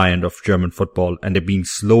sleeping giant of German football, and they're being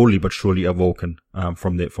slowly but surely awoken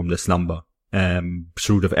from the slumber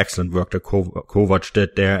through the excellent work that Kovac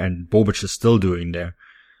did there and Bobic is still doing there.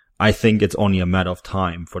 I think it's only a matter of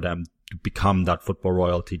time for them to become that football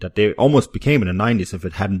royalty that they almost became in the 90s if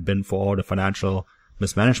it hadn't been for all the financial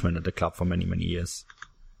mismanagement at the club for many, many years.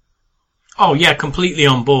 Oh yeah, completely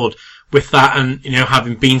on board with that. And,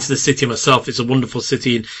 having been to the city myself, it's a wonderful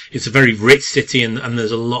city and it's a very rich city and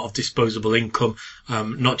there's a lot of disposable income,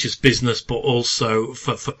 not just business, but also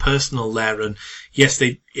for personal there. And yes,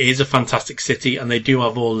 it is a fantastic city and they do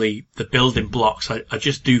have all the building blocks. I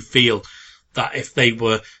just do feel that if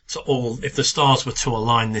the stars were to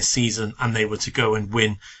align this season and they were to go and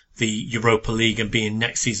win the Europa League and be in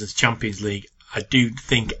next season's Champions League, I do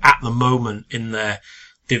think at the moment in their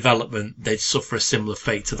development, they'd suffer a similar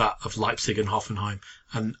fate to that of Leipzig and Hoffenheim.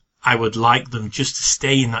 And I would like them just to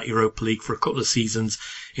stay in that Europa League for a couple of seasons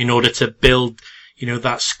in order to build,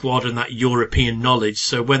 that squad and that European knowledge.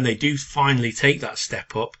 So when they do finally take that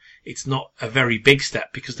step up, it's not a very big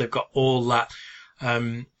step because they've got all that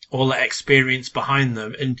experience behind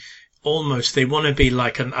them. And almost they want to be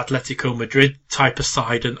like an Atletico Madrid type of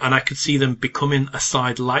side. And I could see them becoming a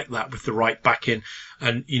side like that with the right backing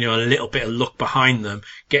and, a little bit of luck behind them,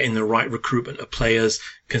 getting the right recruitment of players,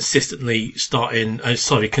 consistently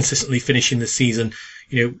finishing the season,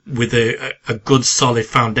 with a good solid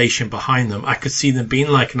foundation behind them. I could see them being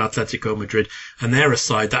like an Atletico Madrid, and they're a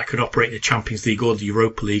side that could operate in the Champions League or the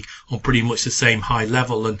Europa League on pretty much the same high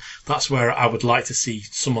level. And that's where I would like to see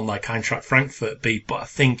someone like Eintracht Frankfurt be. But I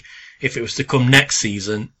think if it was to come next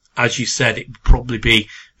season, as you said, it would probably be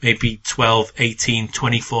maybe 12, 18,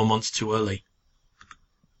 24 months too early.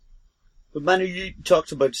 But Manu, you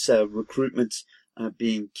talked about recruitment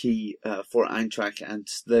being key for Eintracht and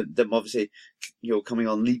them obviously, coming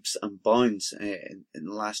on leaps and bounds in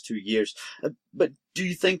the last 2 years. But do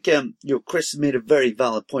you think, Chris made a very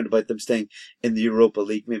valid point about them staying in the Europa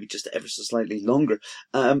League, maybe just ever so slightly longer.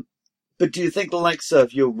 But do you think the likes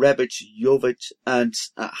of Rebic, Jovic and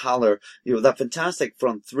Haller, that fantastic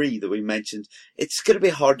front three that we mentioned, it's going to be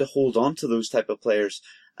hard to hold on to those type of players?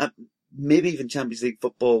 Maybe even Champions League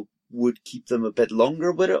football would keep them a bit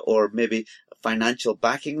longer with it, or maybe financial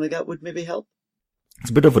backing like that would maybe help?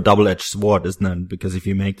 It's a bit of a double-edged sword, isn't it? Because if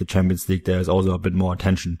you make the Champions League, there's also a bit more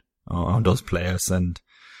attention on those players, and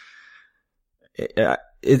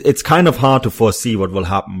it's kind of hard to foresee what will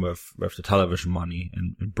happen with the television money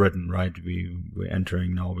in Britain, right? We're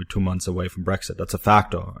entering now, we're 2 months away from Brexit. That's a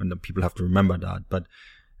factor, and the people have to remember that. But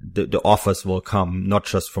the offers will come not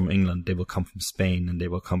just from England, they will come from Spain, and they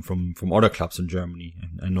will come from other clubs in Germany.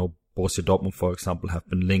 And I know Borussia Dortmund, for example, have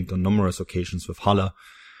been linked on numerous occasions with Haller.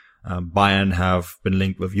 Bayern have been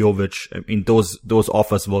linked with Jovic. I mean, those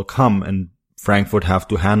offers will come, and Frankfurt have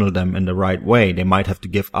to handle them in the right way. They might have to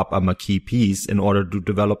give up a marquee piece in order to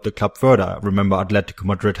develop the club further. Remember, Atletico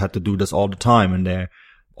Madrid had to do this all the time, and they're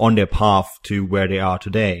on their path to where they are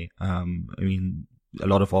today. I mean, a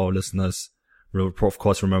lot of our listeners will, of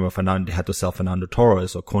course, remember they had to sell Fernando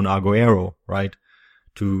Torres or Kun Agüero, right,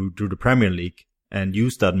 to the Premier League, and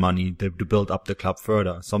use that money to build up the club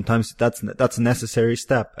further. Sometimes that's a necessary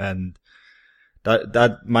step, and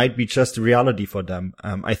that might be just the reality for them.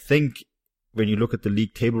 I think when you look at the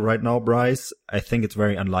league table right now, Bryce, I think it's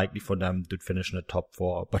very unlikely for them to finish in the top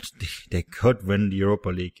four, but they could win the Europa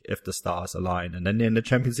League if the stars align, and then they're in the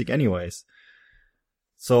Champions League anyways.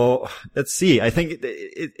 So let's see. I think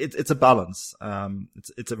it's a balance.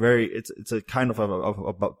 It's a kind of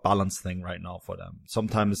a balance thing right now for them.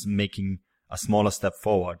 Sometimes making a smaller step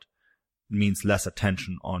forward means less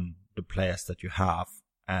attention on the players that you have,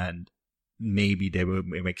 and maybe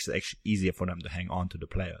it makes it actually easier for them to hang on to the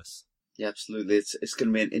players. Yeah, absolutely. It's going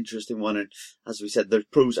to be an interesting one. And as we said, there's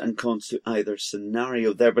pros and cons to either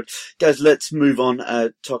scenario there. But guys, let's move on.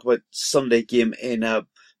 Talk about Sunday game in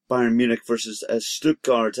Bayern Munich versus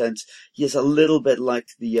Stuttgart. And yes, a little bit like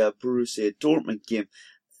the Borussia Dortmund game.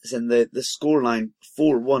 As in the scoreline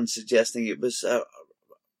 4-1, suggesting it was a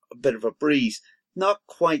bit of a breeze. Not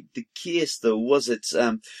quite the case though, was it?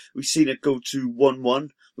 We've seen it go to 1-1.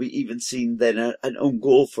 We even seen then an own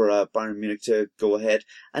goal for Bayern Munich to go ahead,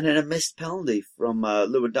 and then a missed penalty from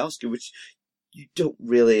Lewandowski, which you don't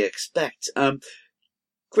really expect.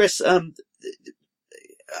 Chris, I'm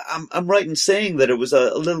right in saying that it was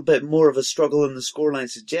a little bit more of a struggle than the scoreline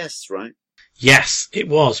suggests, right? Yes, it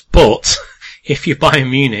was, but if you're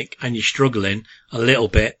Bayern Munich and you're struggling a little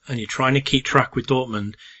bit and you're trying to keep track with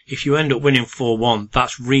Dortmund, if you end up winning 4-1,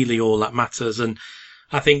 that's really all that matters. And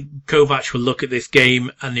I think Kovac will look at this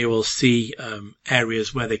game and he will see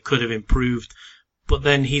areas where they could have improved. But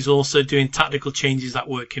then he's also doing tactical changes that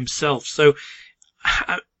work himself. So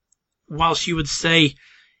whilst you would say,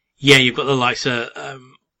 yeah, you've got the likes of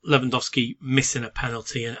Lewandowski missing a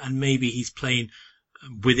penalty and maybe he's playing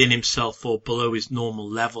within himself or below his normal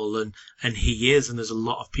level, and he is, and there's a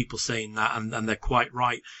lot of people saying that, and they're quite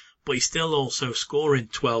right. But he's still also scoring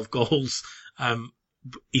 12 goals.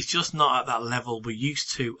 He's just not at that level we're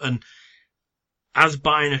used to. And as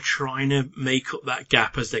Bayern are trying to make up that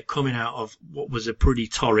gap as they're coming out of what was a pretty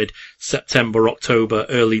torrid September, October,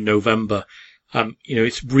 early November,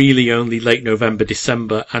 it's really only late November,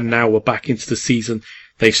 December, and now we're back into the season.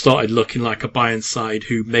 They've started looking like a Bayern side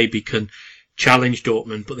who maybe can challenge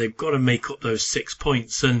Dortmund, but they've got to make up those 6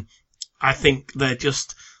 points. And I think they're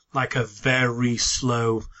just like a very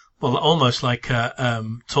slow, well, almost like a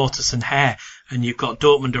tortoise and hare. And you've got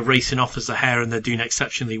Dortmund are racing off as a hare and they're doing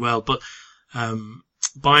exceptionally well. But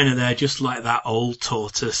Bayern are there just like that old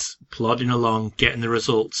tortoise, plodding along, getting the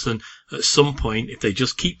results. And at some point, if they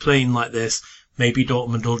just keep playing like this, maybe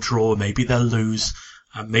Dortmund will draw, maybe they'll lose.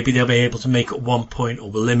 Maybe they'll be able to make up 1 point,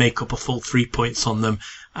 or will they make up a full 3 points on them?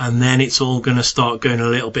 And then it's all going to start going a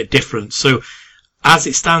little bit different. So as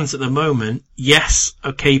it stands at the moment, yes,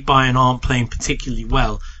 okay, Bayern aren't playing particularly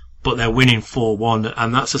well, but they're winning 4-1.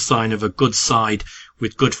 And that's a sign of a good side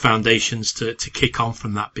with good foundations to kick on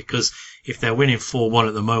from that. Because if they're winning 4-1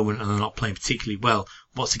 at the moment and they're not playing particularly well,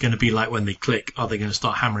 what's it going to be like when they click? Are they going to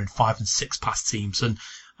start hammering 5 and 6 past teams? And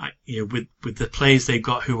with the players they've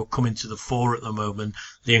got who are coming to the fore at the moment,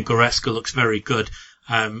 Leon Goretzka looks very good.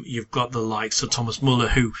 You've got the likes of Thomas Muller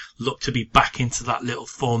who look to be back into that little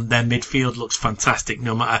form. Their midfield looks fantastic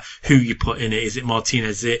no matter who you put in it. Is it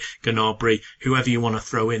Martinez? Is it Gnabry? Whoever you want to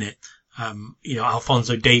throw in it.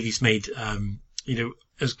 Alphonso Davies made,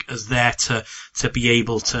 as there to be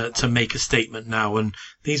able to make a statement now. And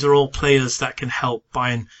these are all players that can help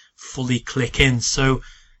Bayern fully click in. So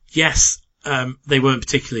yes, they weren't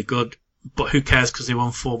particularly good, but who cares because they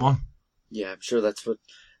won 4-1. Yeah, I'm sure that's what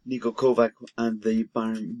Niko Kovac and the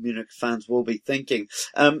Bayern Munich fans will be thinking.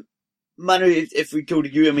 Manu, if we go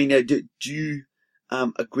to you, I mean, do you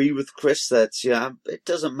agree with Chris that it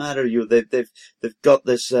doesn't matter? They've got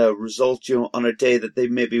this result on a day that they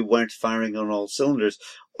maybe weren't firing on all cylinders,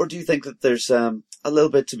 or do you think that there's a little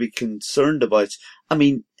bit to be concerned about? I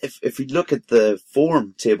mean, if we look at the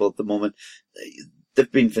form table at the moment, they've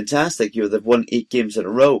been fantastic. They've won 8 games in a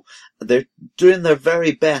row. They're doing their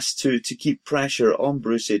very best to keep pressure on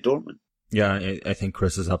Borussia Dortmund. Yeah, I think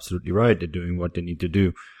Chris is absolutely right. They're doing what they need to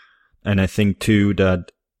do. And I think too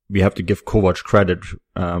that we have to give Kovac credit,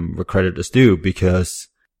 where credit is due, because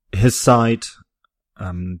his side,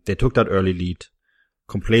 they took that early lead.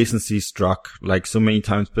 Complacency struck like so many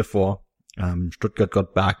times before. Stuttgart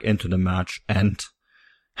got back into the match, and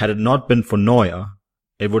had it not been for Neuer,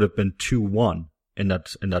 it would have been 2-1. In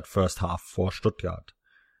that first half for Stuttgart.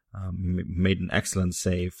 Made an excellent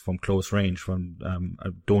save from close range from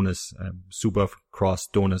Donis, super cross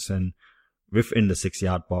Donis in within the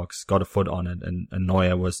 6-yard box, got a foot on it, and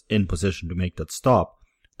Neuer was in position to make that stop.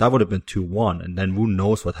 That would have been 2-1, and then who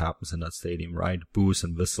knows what happens in that stadium, right? Boos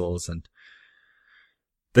and whistles and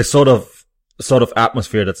the sort of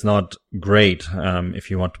atmosphere that's not great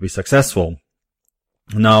if you want to be successful.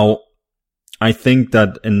 Now, I think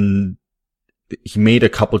that he made a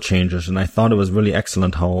couple changes, and I thought it was really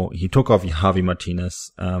excellent how he took off Javi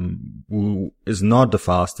Martinez, who is not the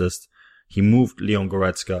fastest. He moved Leon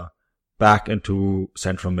Goretzka back into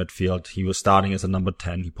central midfield. He was starting as a number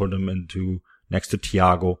 10. He put him into next to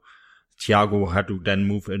Thiago. Thiago had to then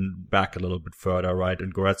move in back a little bit further, right?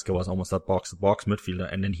 And Goretzka was almost that box-to-box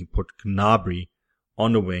midfielder. And then he put Gnabry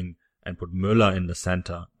on the wing and put Müller in the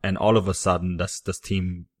center. And all of a sudden, this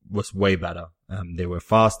team was way better. They were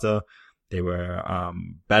faster. They were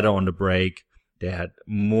better on the break. They had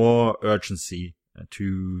more urgency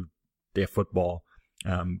to their football.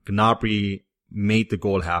 Gnabry made the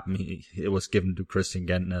goal happen. It was given to Christian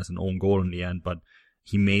Gentner as an own goal in the end, but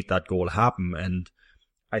he made that goal happen. And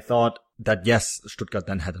I thought that, yes, Stuttgart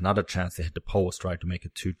then had another chance. They hit the post, right, to make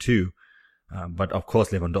it 2-2. But of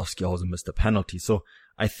course, Lewandowski also missed a penalty. So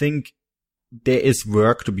I think there is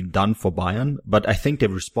work to be done for Bayern, but I think they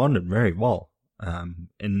responded very well.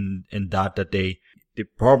 In that the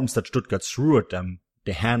problems that Stuttgart threw at them,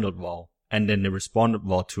 they handled well, and then they responded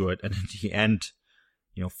well to it. And in the end,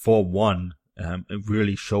 4-1, it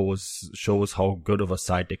really shows how good of a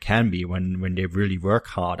side they can be when they really work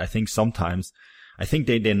hard. I think sometimes I think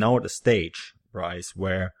they're now at a stage, Bryce,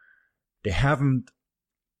 where they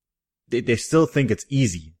still think it's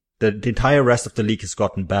easy. The entire rest of the league has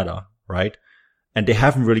gotten better, right? And they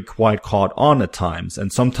haven't really quite caught on at times.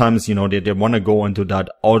 And sometimes, they want to go into that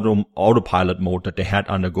autopilot mode that they had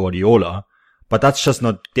under Guardiola. But they're just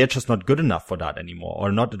not good enough for that anymore,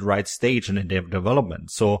 or not at the right stage in their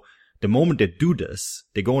development. So the moment they do this,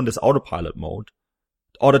 they go in this autopilot mode.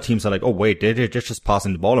 Other teams are like, oh wait, they're just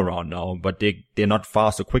passing the ball around now, but they're not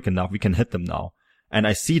fast or quick enough. We can hit them now. And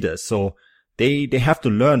I see this. So they have to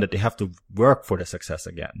learn that they have to work for their success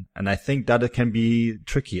again. And I think that it can be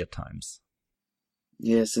tricky at times.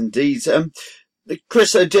 Yes, indeed.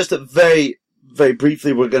 Chris, just very, very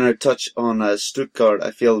briefly, we're going to touch on Stuttgart.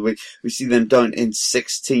 I feel we see them down in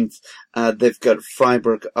 16th. They've got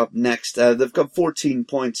Freiburg up next. They've got 14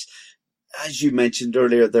 points. As you mentioned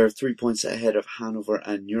earlier, they're 3 points ahead of Hanover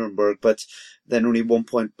and Nuremberg, but then only 1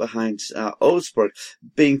 point behind Augsburg.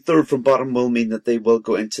 Being third from bottom will mean that they will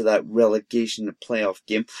go into that relegation playoff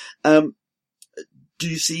game. Do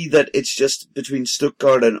you see that it's just between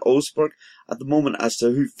Stuttgart and Augsburg at the moment as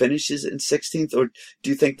to who finishes in 16th, or do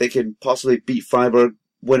you think they can possibly beat Freiburg,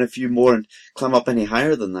 win a few more, and climb up any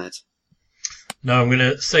higher than that? No, I'm going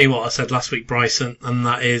to say what I said last week, Bryson, and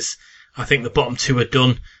that is, I think the bottom two are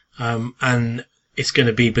done. And it's going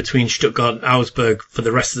to be between Stuttgart and Augsburg for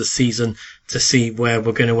the rest of the season to see where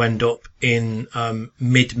we're going to end up in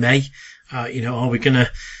mid-May. Are we going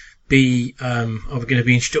to be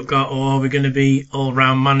in Stuttgart, or are we going to be all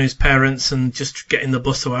round Manu's parents and just getting the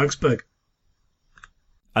bus to Augsburg?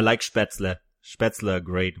 I like Spätzle. Spätzle are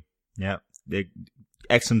great. Yeah, they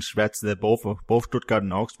excellent Spätzle, both Stuttgart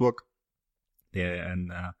and Augsburg.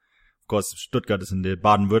 Of course, Stuttgart is in the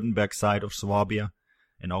Baden-Württemberg side of Swabia,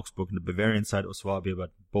 and Augsburg in the Bavarian side of Swabia,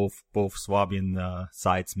 but both Swabian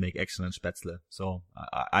sides make excellent Spätzle. So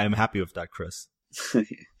I am happy with that, Chris.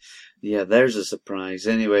 Yeah, there's a surprise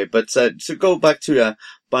anyway. But so go back to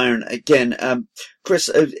Bayern again. Chris,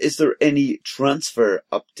 is there any transfer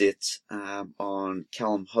update on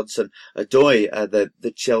Callum Hudson-Odoi,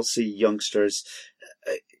 the Chelsea youngsters?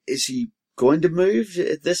 Is he going to move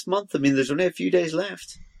this month? I mean, there's only a few days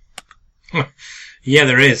left. Yeah,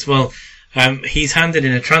 there is. Well, he's handed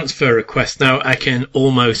in a transfer request. Now I can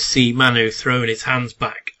almost see Manu throwing his hands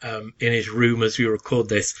back in his room as we record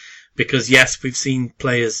this, because yes, we've seen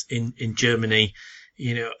players in Germany,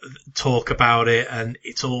 talk about it, and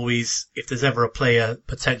it's always, if there's ever a player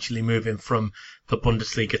potentially moving from the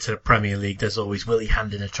Bundesliga to the Premier League, there's always, will he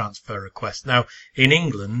hand in a transfer request? Now in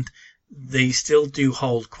England, they still do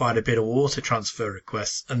hold quite a bit of water transfer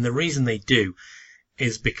requests, and the reason they do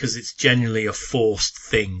is because it's genuinely a forced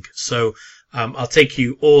thing. So I'll take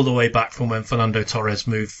you all the way back from when Fernando Torres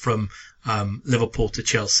moved from Liverpool to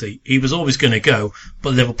Chelsea. He was always going to go,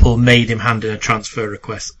 but Liverpool made him hand in a transfer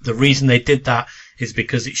request. The reason they did that is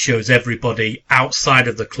because it shows everybody outside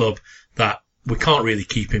of the club that we can't really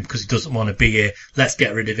keep him because he doesn't want to be here. Let's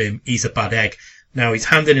get rid of him. He's a bad egg. Now he's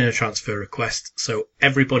handed in a transfer request, so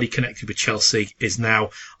everybody connected with Chelsea is now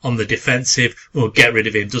on the defensive. Oh, get rid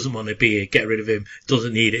of him. Doesn't want to be here. Get rid of him.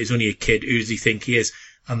 Doesn't need it. He's only a kid. Who does he think he is?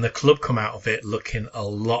 And the club come out of it looking a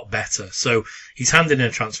lot better. So he's handed in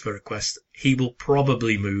a transfer request. He will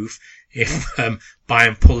probably move if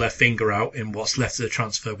Bayern pull their finger out in what's left of the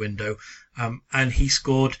transfer window. And he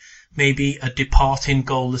scored maybe a departing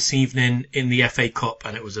goal this evening in the FA Cup,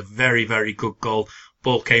 and it was a very, very good goal.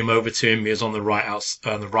 Ball came over to him. He was on the right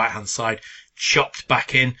hand side, chopped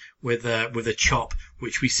back in with a chop,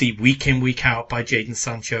 which we see week in, week out by Jadon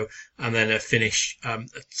Sancho, and then a finish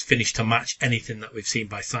to match anything that we've seen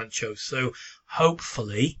by Sancho. So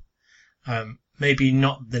hopefully, maybe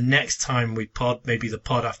not the next time we pod, maybe the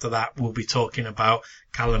pod after that, we'll be talking about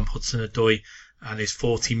Callum Hudson-Odoi and his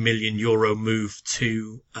 €40 million move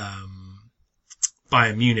to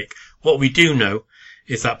Bayern Munich. What we do know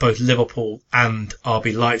is that both Liverpool and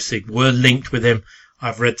RB Leipzig were linked with him.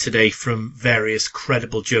 I've read today from various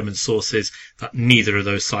credible German sources that neither of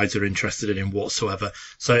those sides are interested in him whatsoever.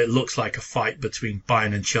 So it looks like a fight between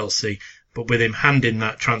Bayern and Chelsea. But with him handing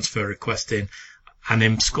that transfer request in and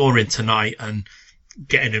him scoring tonight and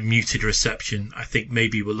getting a muted reception, I think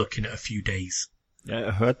maybe we're looking at a few days. Yeah,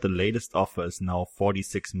 I heard the latest offer is now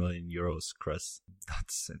 €46 million, Chris.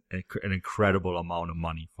 That's an incredible amount of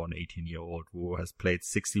money for an 18-year-old who has played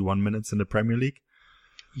 61 minutes in the Premier League.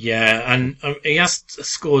 Yeah, and he has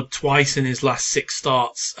scored twice in his last 6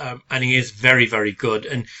 starts, and he is very, very good.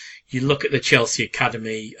 And you look at the Chelsea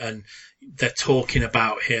Academy, and they're talking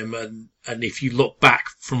about him. And if you look back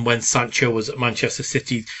from when Sancho was at Manchester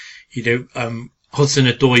City,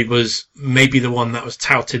 Hudson-Odoi was maybe the one that was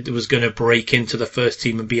touted that was going to break into the first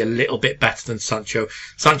team and be a little bit better than Sancho.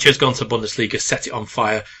 Sancho's gone to Bundesliga, set it on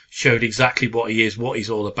fire, showed exactly what he is, what he's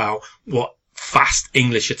all about, what fast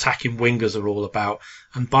English attacking wingers are all about.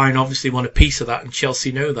 And Bayern obviously want a piece of that, and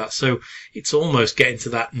Chelsea know that. So it's almost getting to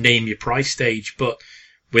that name your price stage. But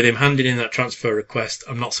with him handing in that transfer request,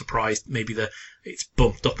 I'm not surprised. Maybe it's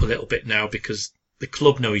bumped up a little bit now because the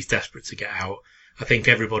club know he's desperate to get out. I think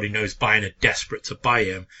everybody knows Bayern are desperate to buy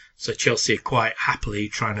him, so Chelsea are quite happily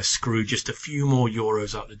trying to screw just a few more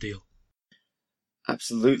euros out of the deal.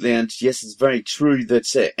 Absolutely, and yes, it's very true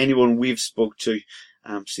that anyone we've spoke to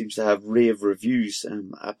seems to have rave reviews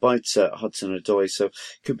about Hudson-Odoi, so it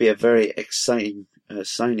could be a very exciting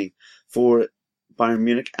signing for Bayern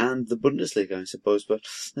Munich and the Bundesliga, I suppose. But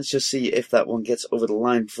let's just see if that one gets over the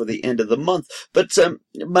line for the end of the month. But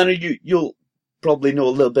Manu, you'll probably know a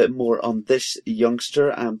little bit more on this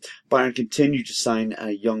youngster. Bayern continue to sign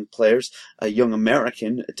young players. A young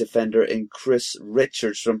American defender in Chris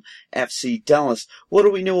Richards from FC Dallas. What do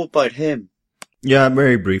we know about him? Yeah,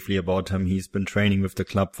 very briefly about him. He's been training with the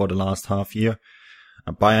club for the last half year.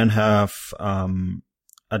 Bayern have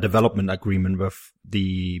a development agreement with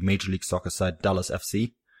the Major League Soccer side Dallas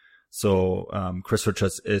FC. So Chris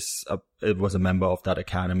Richards was a member of that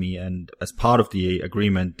academy, and as part of the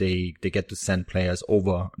agreement, they get to send players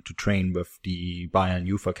over to train with the Bayern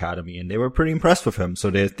Youth Academy, and they were pretty impressed with him. So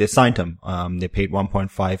they signed him. They paid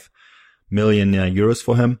 1.5 million euros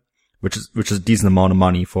for him, which is a decent amount of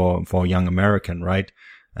money for a young American, right?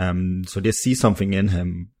 So they see something in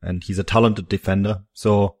him, and he's a talented defender.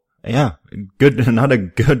 So yeah, another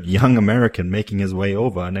good young American making his way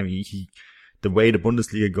over. And I mean, the way the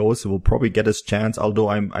Bundesliga goes, he will probably get his chance, although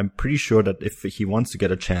I'm pretty sure that if he wants to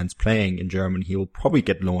get a chance playing in Germany, he will probably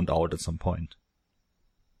get loaned out at some point.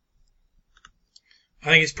 I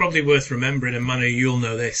think it's probably worth remembering, and Manu, you'll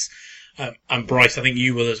know this, and Bryce, I think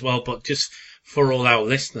you will as well, but just for all our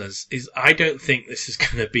listeners, is I don't think this is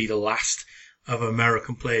going to be the last of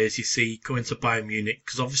American players you see going to Bayern Munich,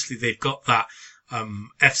 because obviously they've got that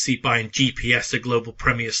FC Bayern GPS, a global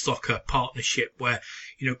Premier Soccer partnership where,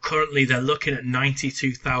 currently they're looking at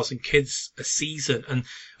 92,000 kids a season. And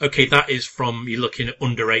okay, that is from, you're looking at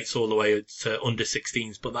under 8s all the way to under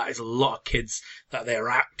 16s, but that is a lot of kids that they're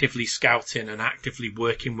actively scouting and actively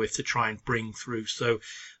working with to try and bring through. So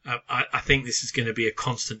I think this is going to be a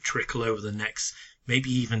constant trickle over the next maybe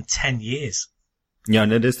even 10 years. Yeah,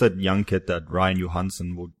 and it is that young kid that Ryan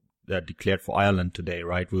Johansson would declared for Ireland today,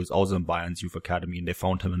 right? Who was also in Bayern's youth academy, and they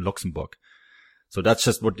found him in Luxembourg. So that's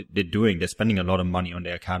just what they're doing. They're spending a lot of money on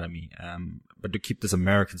their academy. But to keep this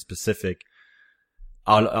American specific,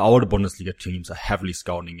 all the Bundesliga teams are heavily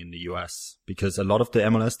scouting in the US because a lot of the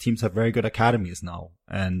MLS teams have very good academies now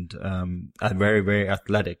and are very, very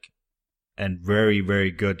athletic and very,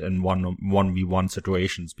 very good in 1v1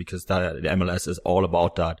 situations because the MLS is all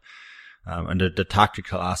about that. And the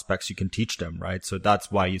tactical aspects you can teach them, right? So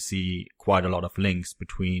that's why you see quite a lot of links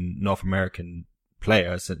between North American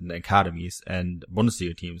players in the academies and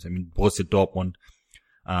Bundesliga teams. I mean, Borussia Dortmund,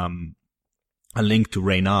 a link to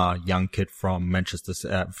Reina, young kid from New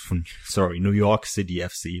York City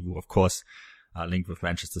FC, who of course linked with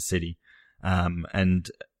Manchester City,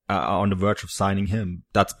 and on the verge of signing him.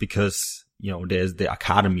 That's because, there's the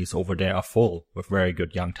academies over there are full with very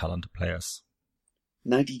good young talented players.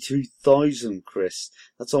 92,000, Chris.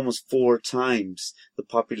 That's almost 4 times the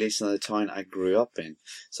population of the town I grew up in.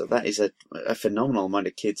 So that is a phenomenal amount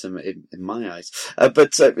of kids in my eyes.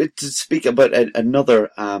 But to speak about another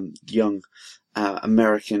young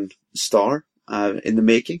American star in the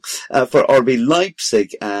making for RB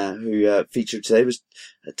Leipzig, who featured today was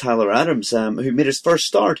Tyler Adams, who made his first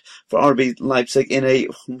start for RB Leipzig in a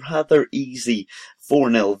rather easy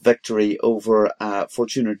 4-0 victory over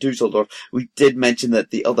Fortuna Düsseldorf. We did mention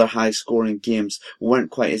that the other high-scoring games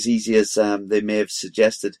weren't quite as easy as they may have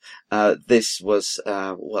suggested. This was,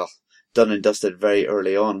 done and dusted very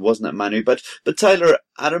early on, wasn't it, Manu? But Tyler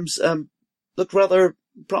Adams looked rather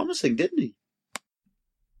promising, didn't he?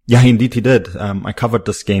 Yeah, indeed he did. I covered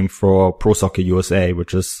this game for Pro Soccer USA,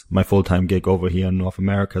 which is my full-time gig over here in North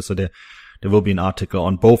America. So there will be an article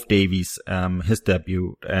on both Davies, his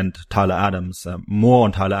debut, and Tyler Adams, more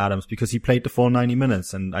on Tyler Adams because he played the full 90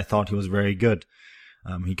 minutes and I thought he was very good.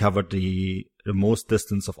 He covered the most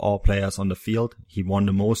distance of all players on the field. He won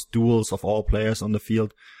the most duels of all players on the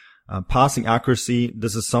field. Passing accuracy,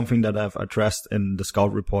 this is something that I've addressed in the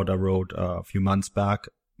scout report I wrote a few months back.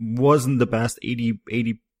 Wasn't the best,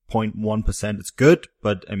 80.1%. It's good,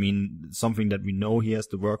 but I mean, something that we know he has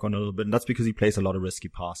to work on a little bit, and that's because he plays a lot of risky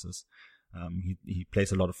passes. He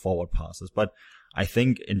plays a lot of forward passes, but I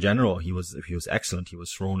think in general he was excellent. He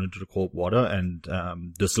was thrown into the cold water, and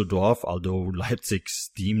Düsseldorf, although Leipzig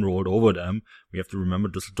steamrolled over them, we have to remember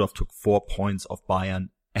Düsseldorf took 4 points of Bayern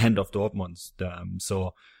and of Dortmund.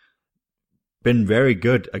 So been very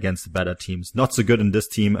good against the better teams. Not so good in this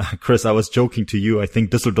team. Chris, I was joking to you. I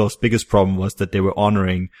think Düsseldorf's biggest problem was that they were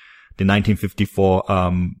honoring the 1954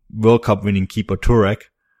 World Cup winning keeper Turek,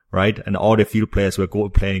 right? And all the field players were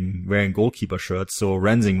wearing goalkeeper shirts. So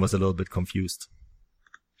Rensing was a little bit confused.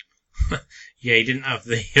 Yeah, he didn't have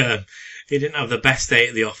the best day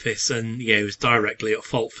at the office, and yeah, he was directly at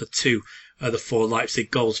fault for 2 of the 4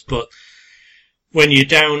 Leipzig goals. But when you're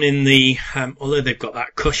down in the, although they've got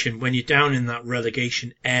that cushion, when you're down in that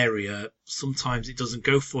relegation area, sometimes it doesn't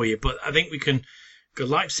go for you. But I think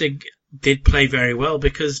Leipzig did play very well,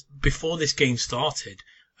 because before this game started,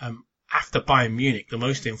 after Bayern Munich, the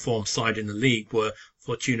most informed side in the league were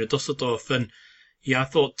Fortuna Düsseldorf. And yeah, I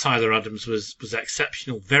thought Tyler Adams was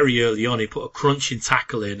exceptional very early on. He put a crunching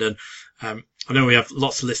tackle in, and I know we have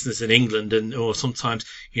lots of listeners in England, or sometimes,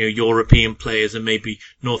 European players and maybe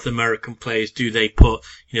North American players. Do they put,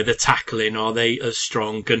 the tackle in? Are they as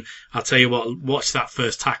strong? And I'll tell you what, watch that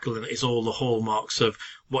first tackle, and it's all the hallmarks of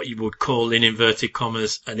what you would call, in inverted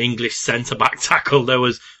commas, an English centre-back tackle. There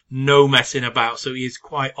was no messing about. So he is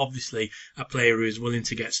quite obviously a player who is willing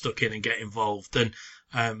to get stuck in and get involved. And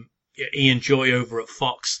Ian Joy over at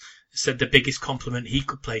Fox said the biggest compliment he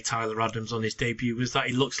could play Tyler Adams on his debut was that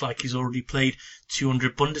he looks like he's already played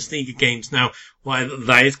 200 Bundesliga games. Now, while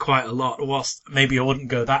that is quite a lot, whilst maybe I wouldn't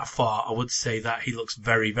go that far, I would say that he looks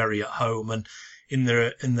very, very at home. And in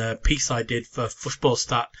the piece I did for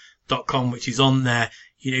Fußballstat.com, which is on there,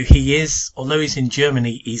 he is, although he's in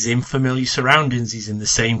Germany, he's in familiar surroundings. He's in the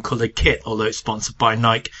same coloured kit, although it's sponsored by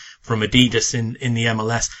Nike from Adidas in the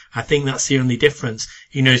MLS. I think that's the only difference.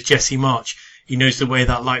 He knows Jesse March. He knows the way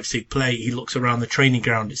that Leipzig play. He looks around the training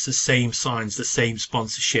ground. It's the same signs, the same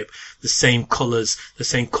sponsorship, the same colours, the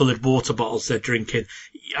same coloured water bottles they're drinking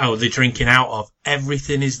out of.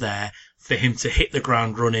 Everything is there for him to hit the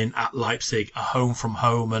ground running at Leipzig, a home from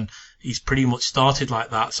home. And he's pretty much started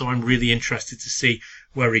like that. So I'm really interested to see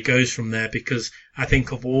where he goes from there, because I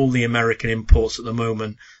think of all the American imports at the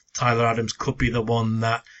moment, Tyler Adams could be the one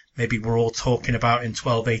that maybe we're all talking about in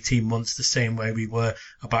 12, 18 months, the same way we were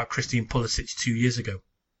about Christian Pulisic 2 years ago.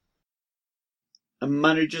 And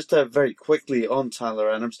Manu, just very quickly on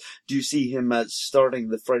Tyler Adams, do you see him starting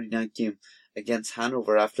the Friday night game against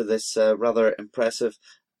Hanover after this rather impressive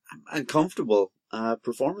and comfortable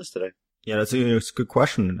performance today? Yeah, that's a good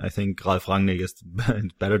question. I think Ralf Rangnick is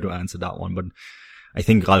better to answer that one, but I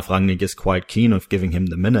think Ralf Rangnick is quite keen of giving him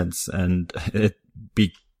the minutes, and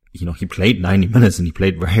he played 90 minutes and he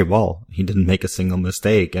played very well. He didn't make a single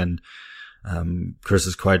mistake, and Chris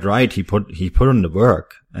is quite right. He put in the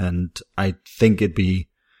work, and I think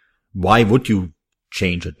why would you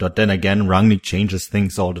change it? But then again, Rangnick changes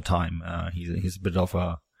things all the time. He's a bit of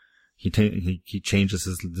he changes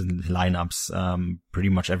his lineups pretty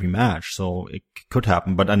much every match, so it could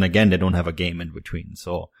happen. But then again, they don't have a game in between,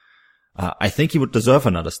 so I think he would deserve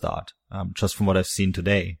another start. Just from what I've seen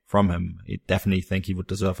today from him, I definitely think he would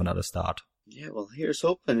deserve another start. Yeah, well, here's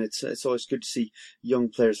hoping. It's always good to see young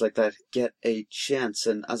players like that get a chance.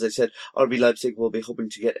 And as I said, RB Leipzig will be hoping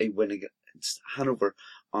to get a win against Hanover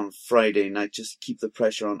on Friday night, just to keep the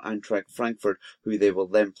pressure on Eintracht Frankfurt, who they will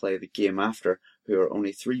then play the game after, who are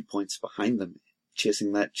only 3 points behind them,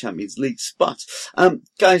 chasing that Champions League spot.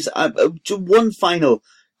 Guys, one final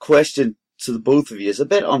question to the both of you. Is a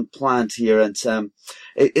bit unplanned here, and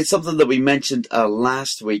it's something that we mentioned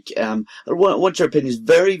last week. I want your opinions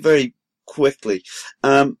very, very quickly.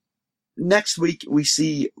 Next week we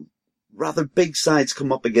see rather big sides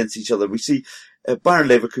come up against each other. We see Bayer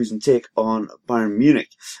Leverkusen take on Bayern Munich,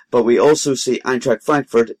 but we also see Eintracht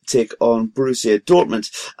Frankfurt take on Borussia Dortmund.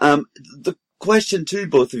 The question to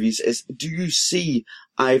both of you is, do you see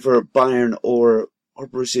either Bayern or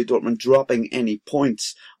Borussia Dortmund dropping any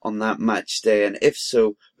points on that match day? And if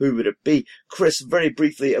so, who would it be? Chris, very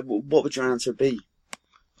briefly, what would your answer be?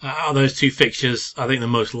 Out of those two fixtures, I think the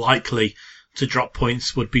most likely to drop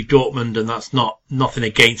points would be Dortmund, and that's nothing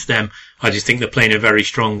against them. I just think they're playing a very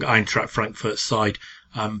strong Eintracht Frankfurt side.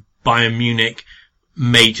 Bayern Munich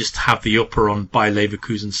may just have the upper on Bayer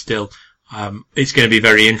Leverkusen still. It's going to be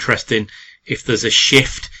very interesting if there's a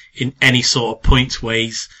shift in any sort of points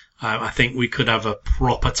ways. I think we could have a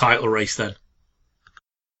proper title race then.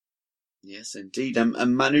 Yes, indeed.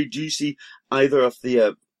 And Manu, do you see either of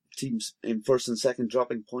the teams in first and second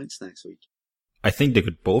dropping points next week? I think they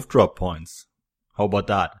could both drop points. How about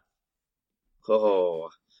that? Oh,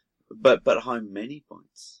 but how many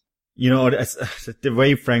points? The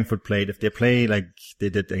way Frankfurt played, if they play like they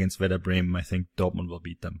did against Werder Bremen, I think Dortmund will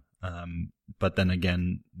beat them. But then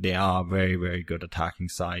again, they are very, very good attacking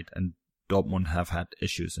side, and Dortmund have had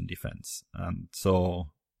issues in defense.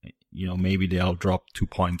 So, maybe they'll drop 2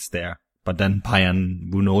 points there. But then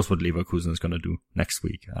Bayern, who knows what Leverkusen is going to do next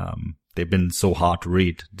week. They've been so hard to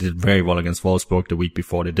read. They did very well against Wolfsburg the week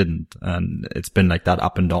before they didn't. And it's been like that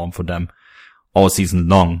up and down for them all season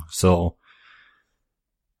long. So,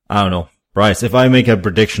 I don't know. Bryce, if I make a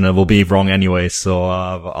prediction, it will be wrong anyway. So,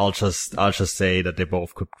 I'll just say that they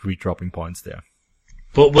both could be dropping points there.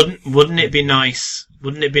 But wouldn't it be nice?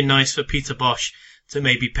 Wouldn't it be nice for Peter Bosz to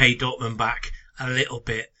maybe pay Dortmund back a little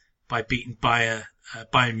bit by beating Bayern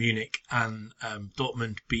Munich and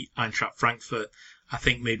Dortmund beat Eintracht Frankfurt? I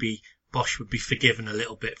think maybe Bosz would be forgiven a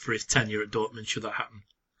little bit for his tenure at Dortmund should that happen.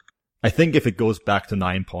 I think if it goes back to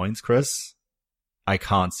 9 points, Chris, I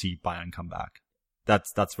can't see Bayern come back.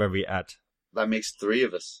 That's where we're at. That makes 3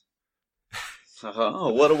 of us.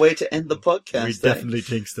 Oh, what a way to end the podcast. We definitely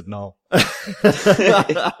jinxed it now.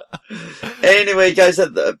 Anyway, guys,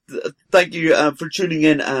 thank you for tuning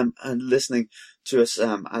in and listening to us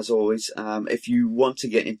as always. If you want to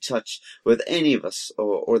get in touch with any of us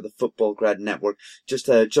or the Football Grad Network, just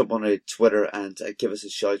jump on Twitter and give us a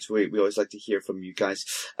shout. We always like to hear from you guys.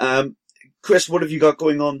 Chris, what have you got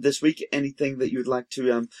going on this week? Anything that you'd like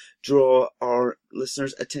to draw our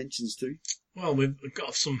listeners' attentions to? Well, we've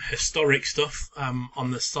got some historic stuff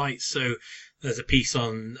on the site. So there's a piece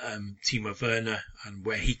on Timo Werner and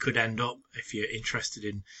where he could end up if you're interested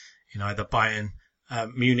in either Bayern,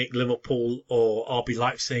 Munich, Liverpool or RB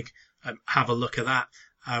Leipzig. Have a look at that.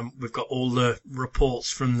 We've got all the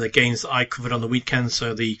reports from the games that I covered on the weekend.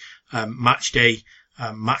 So the match day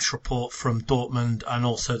match report from Dortmund and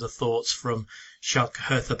also the thoughts from Schalke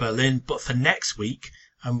Hertha Berlin. But for next week,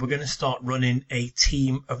 we're going to start running a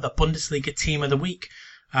Bundesliga team of the week.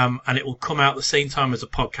 And it will come out the same time as the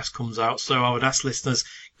podcast comes out. So I would ask listeners,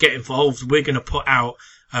 get involved. We're going to put out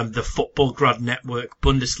the Football Grad Network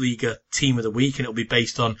Bundesliga team of the week, and it'll be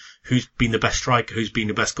based on who's been the best striker, who's been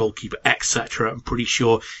the best goalkeeper, etc. I'm pretty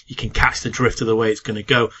sure you can catch the drift of the way it's going to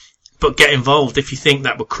go. But get involved if you think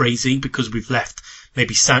that we're crazy because we've left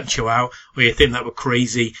maybe Sancho out, or you think that we're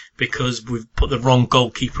crazy because we've put the wrong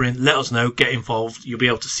goalkeeper in. Let us know. Get involved. You'll be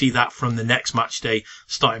able to see that from the next match day,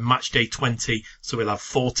 starting match day 20. So we'll have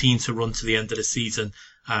 14 to run to the end of the season.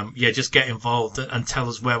 Just get involved and tell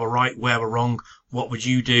us where we're right, where we're wrong. What would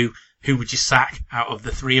you do? Who would you sack out of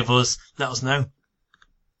the 3 of us? Let us know.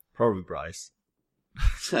 Probably Bryce.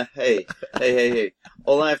 Hey.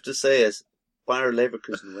 All I have to say is Bayer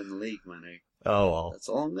Leverkusen win the league, man. Oh, well. That's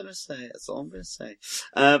all I'm going to say.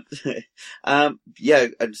 And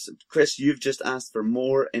Chris, you've just asked for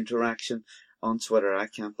more interaction on Twitter. I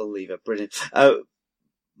can't believe it. Brilliant.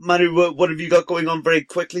 Manu, what have you got going on very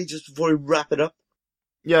quickly just before we wrap it up?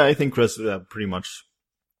 Yeah, I think Chris pretty much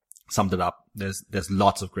summed it up. There's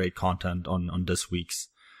lots of great content on this week's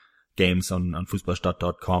games on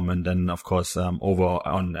Fußballstadt.com, and then of course over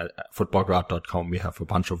on footballgrad.com we have a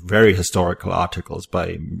bunch of very historical articles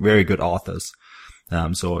by very good authors.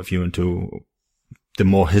 So if you're into the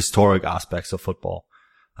more historic aspects of football,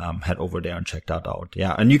 head over there and check that out.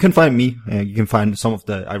 Yeah, and you can find me. You can find some of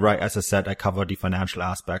I write, as I said, I cover the financial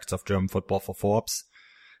aspects of German football for Forbes.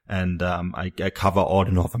 And I cover all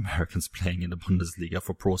the North Americans playing in the Bundesliga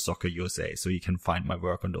for Pro Soccer USA. So you can find my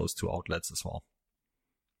work on those 2 outlets as well.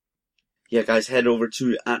 Yeah, guys, head over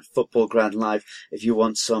to @FootballGradLive if you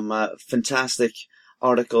want some fantastic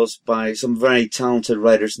articles by some very talented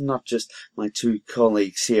writers, not just my 2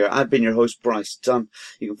 colleagues here. I've been your host, Bryce Dunn.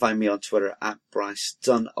 You can find me on Twitter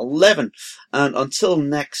 @BryceDunn11. And until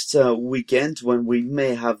next weekend, when we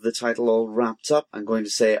may have the title all wrapped up, I'm going to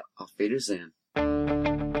say Auf Wiedersehen.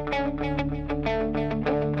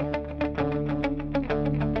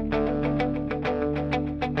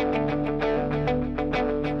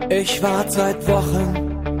 Ich warte seit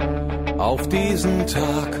Wochen auf diesen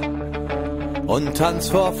Tag und tanz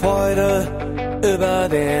vor Freude über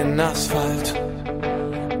den Asphalt.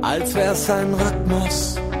 Als wär's ein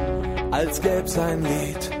Rhythmus, als gäb's ein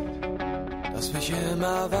Lied, das mich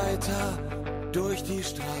immer weiter durch die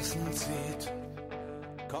Straßen zieht.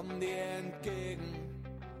 Komm dir entgegen,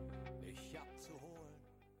 dich abzuholen.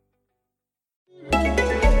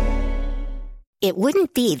 It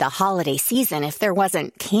wouldn't be the holiday season if there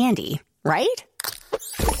wasn't candy, right?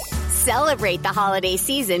 Celebrate the holiday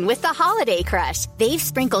season with the Holiday Crush. They've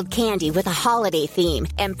sprinkled candy with a holiday theme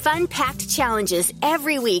and fun-packed challenges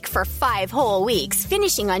every week for 5 whole weeks,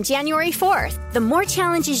 finishing on January 4th. The more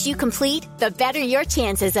challenges you complete, the better your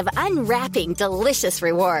chances of unwrapping delicious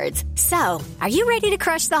rewards. So, are you ready to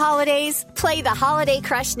crush the holidays? Play the Holiday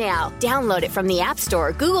Crush now. Download it from the App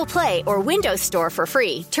Store, Google Play, or Windows Store for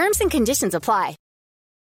free. Terms and conditions apply.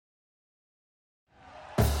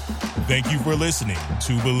 Thank you for listening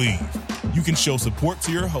to Believe. You can show support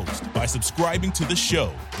to your host by subscribing to the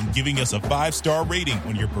show and giving us a 5-star rating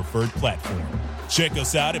on your preferred platform. Check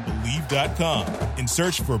us out at Believe.com and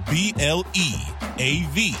search for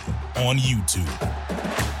BLEAV on YouTube.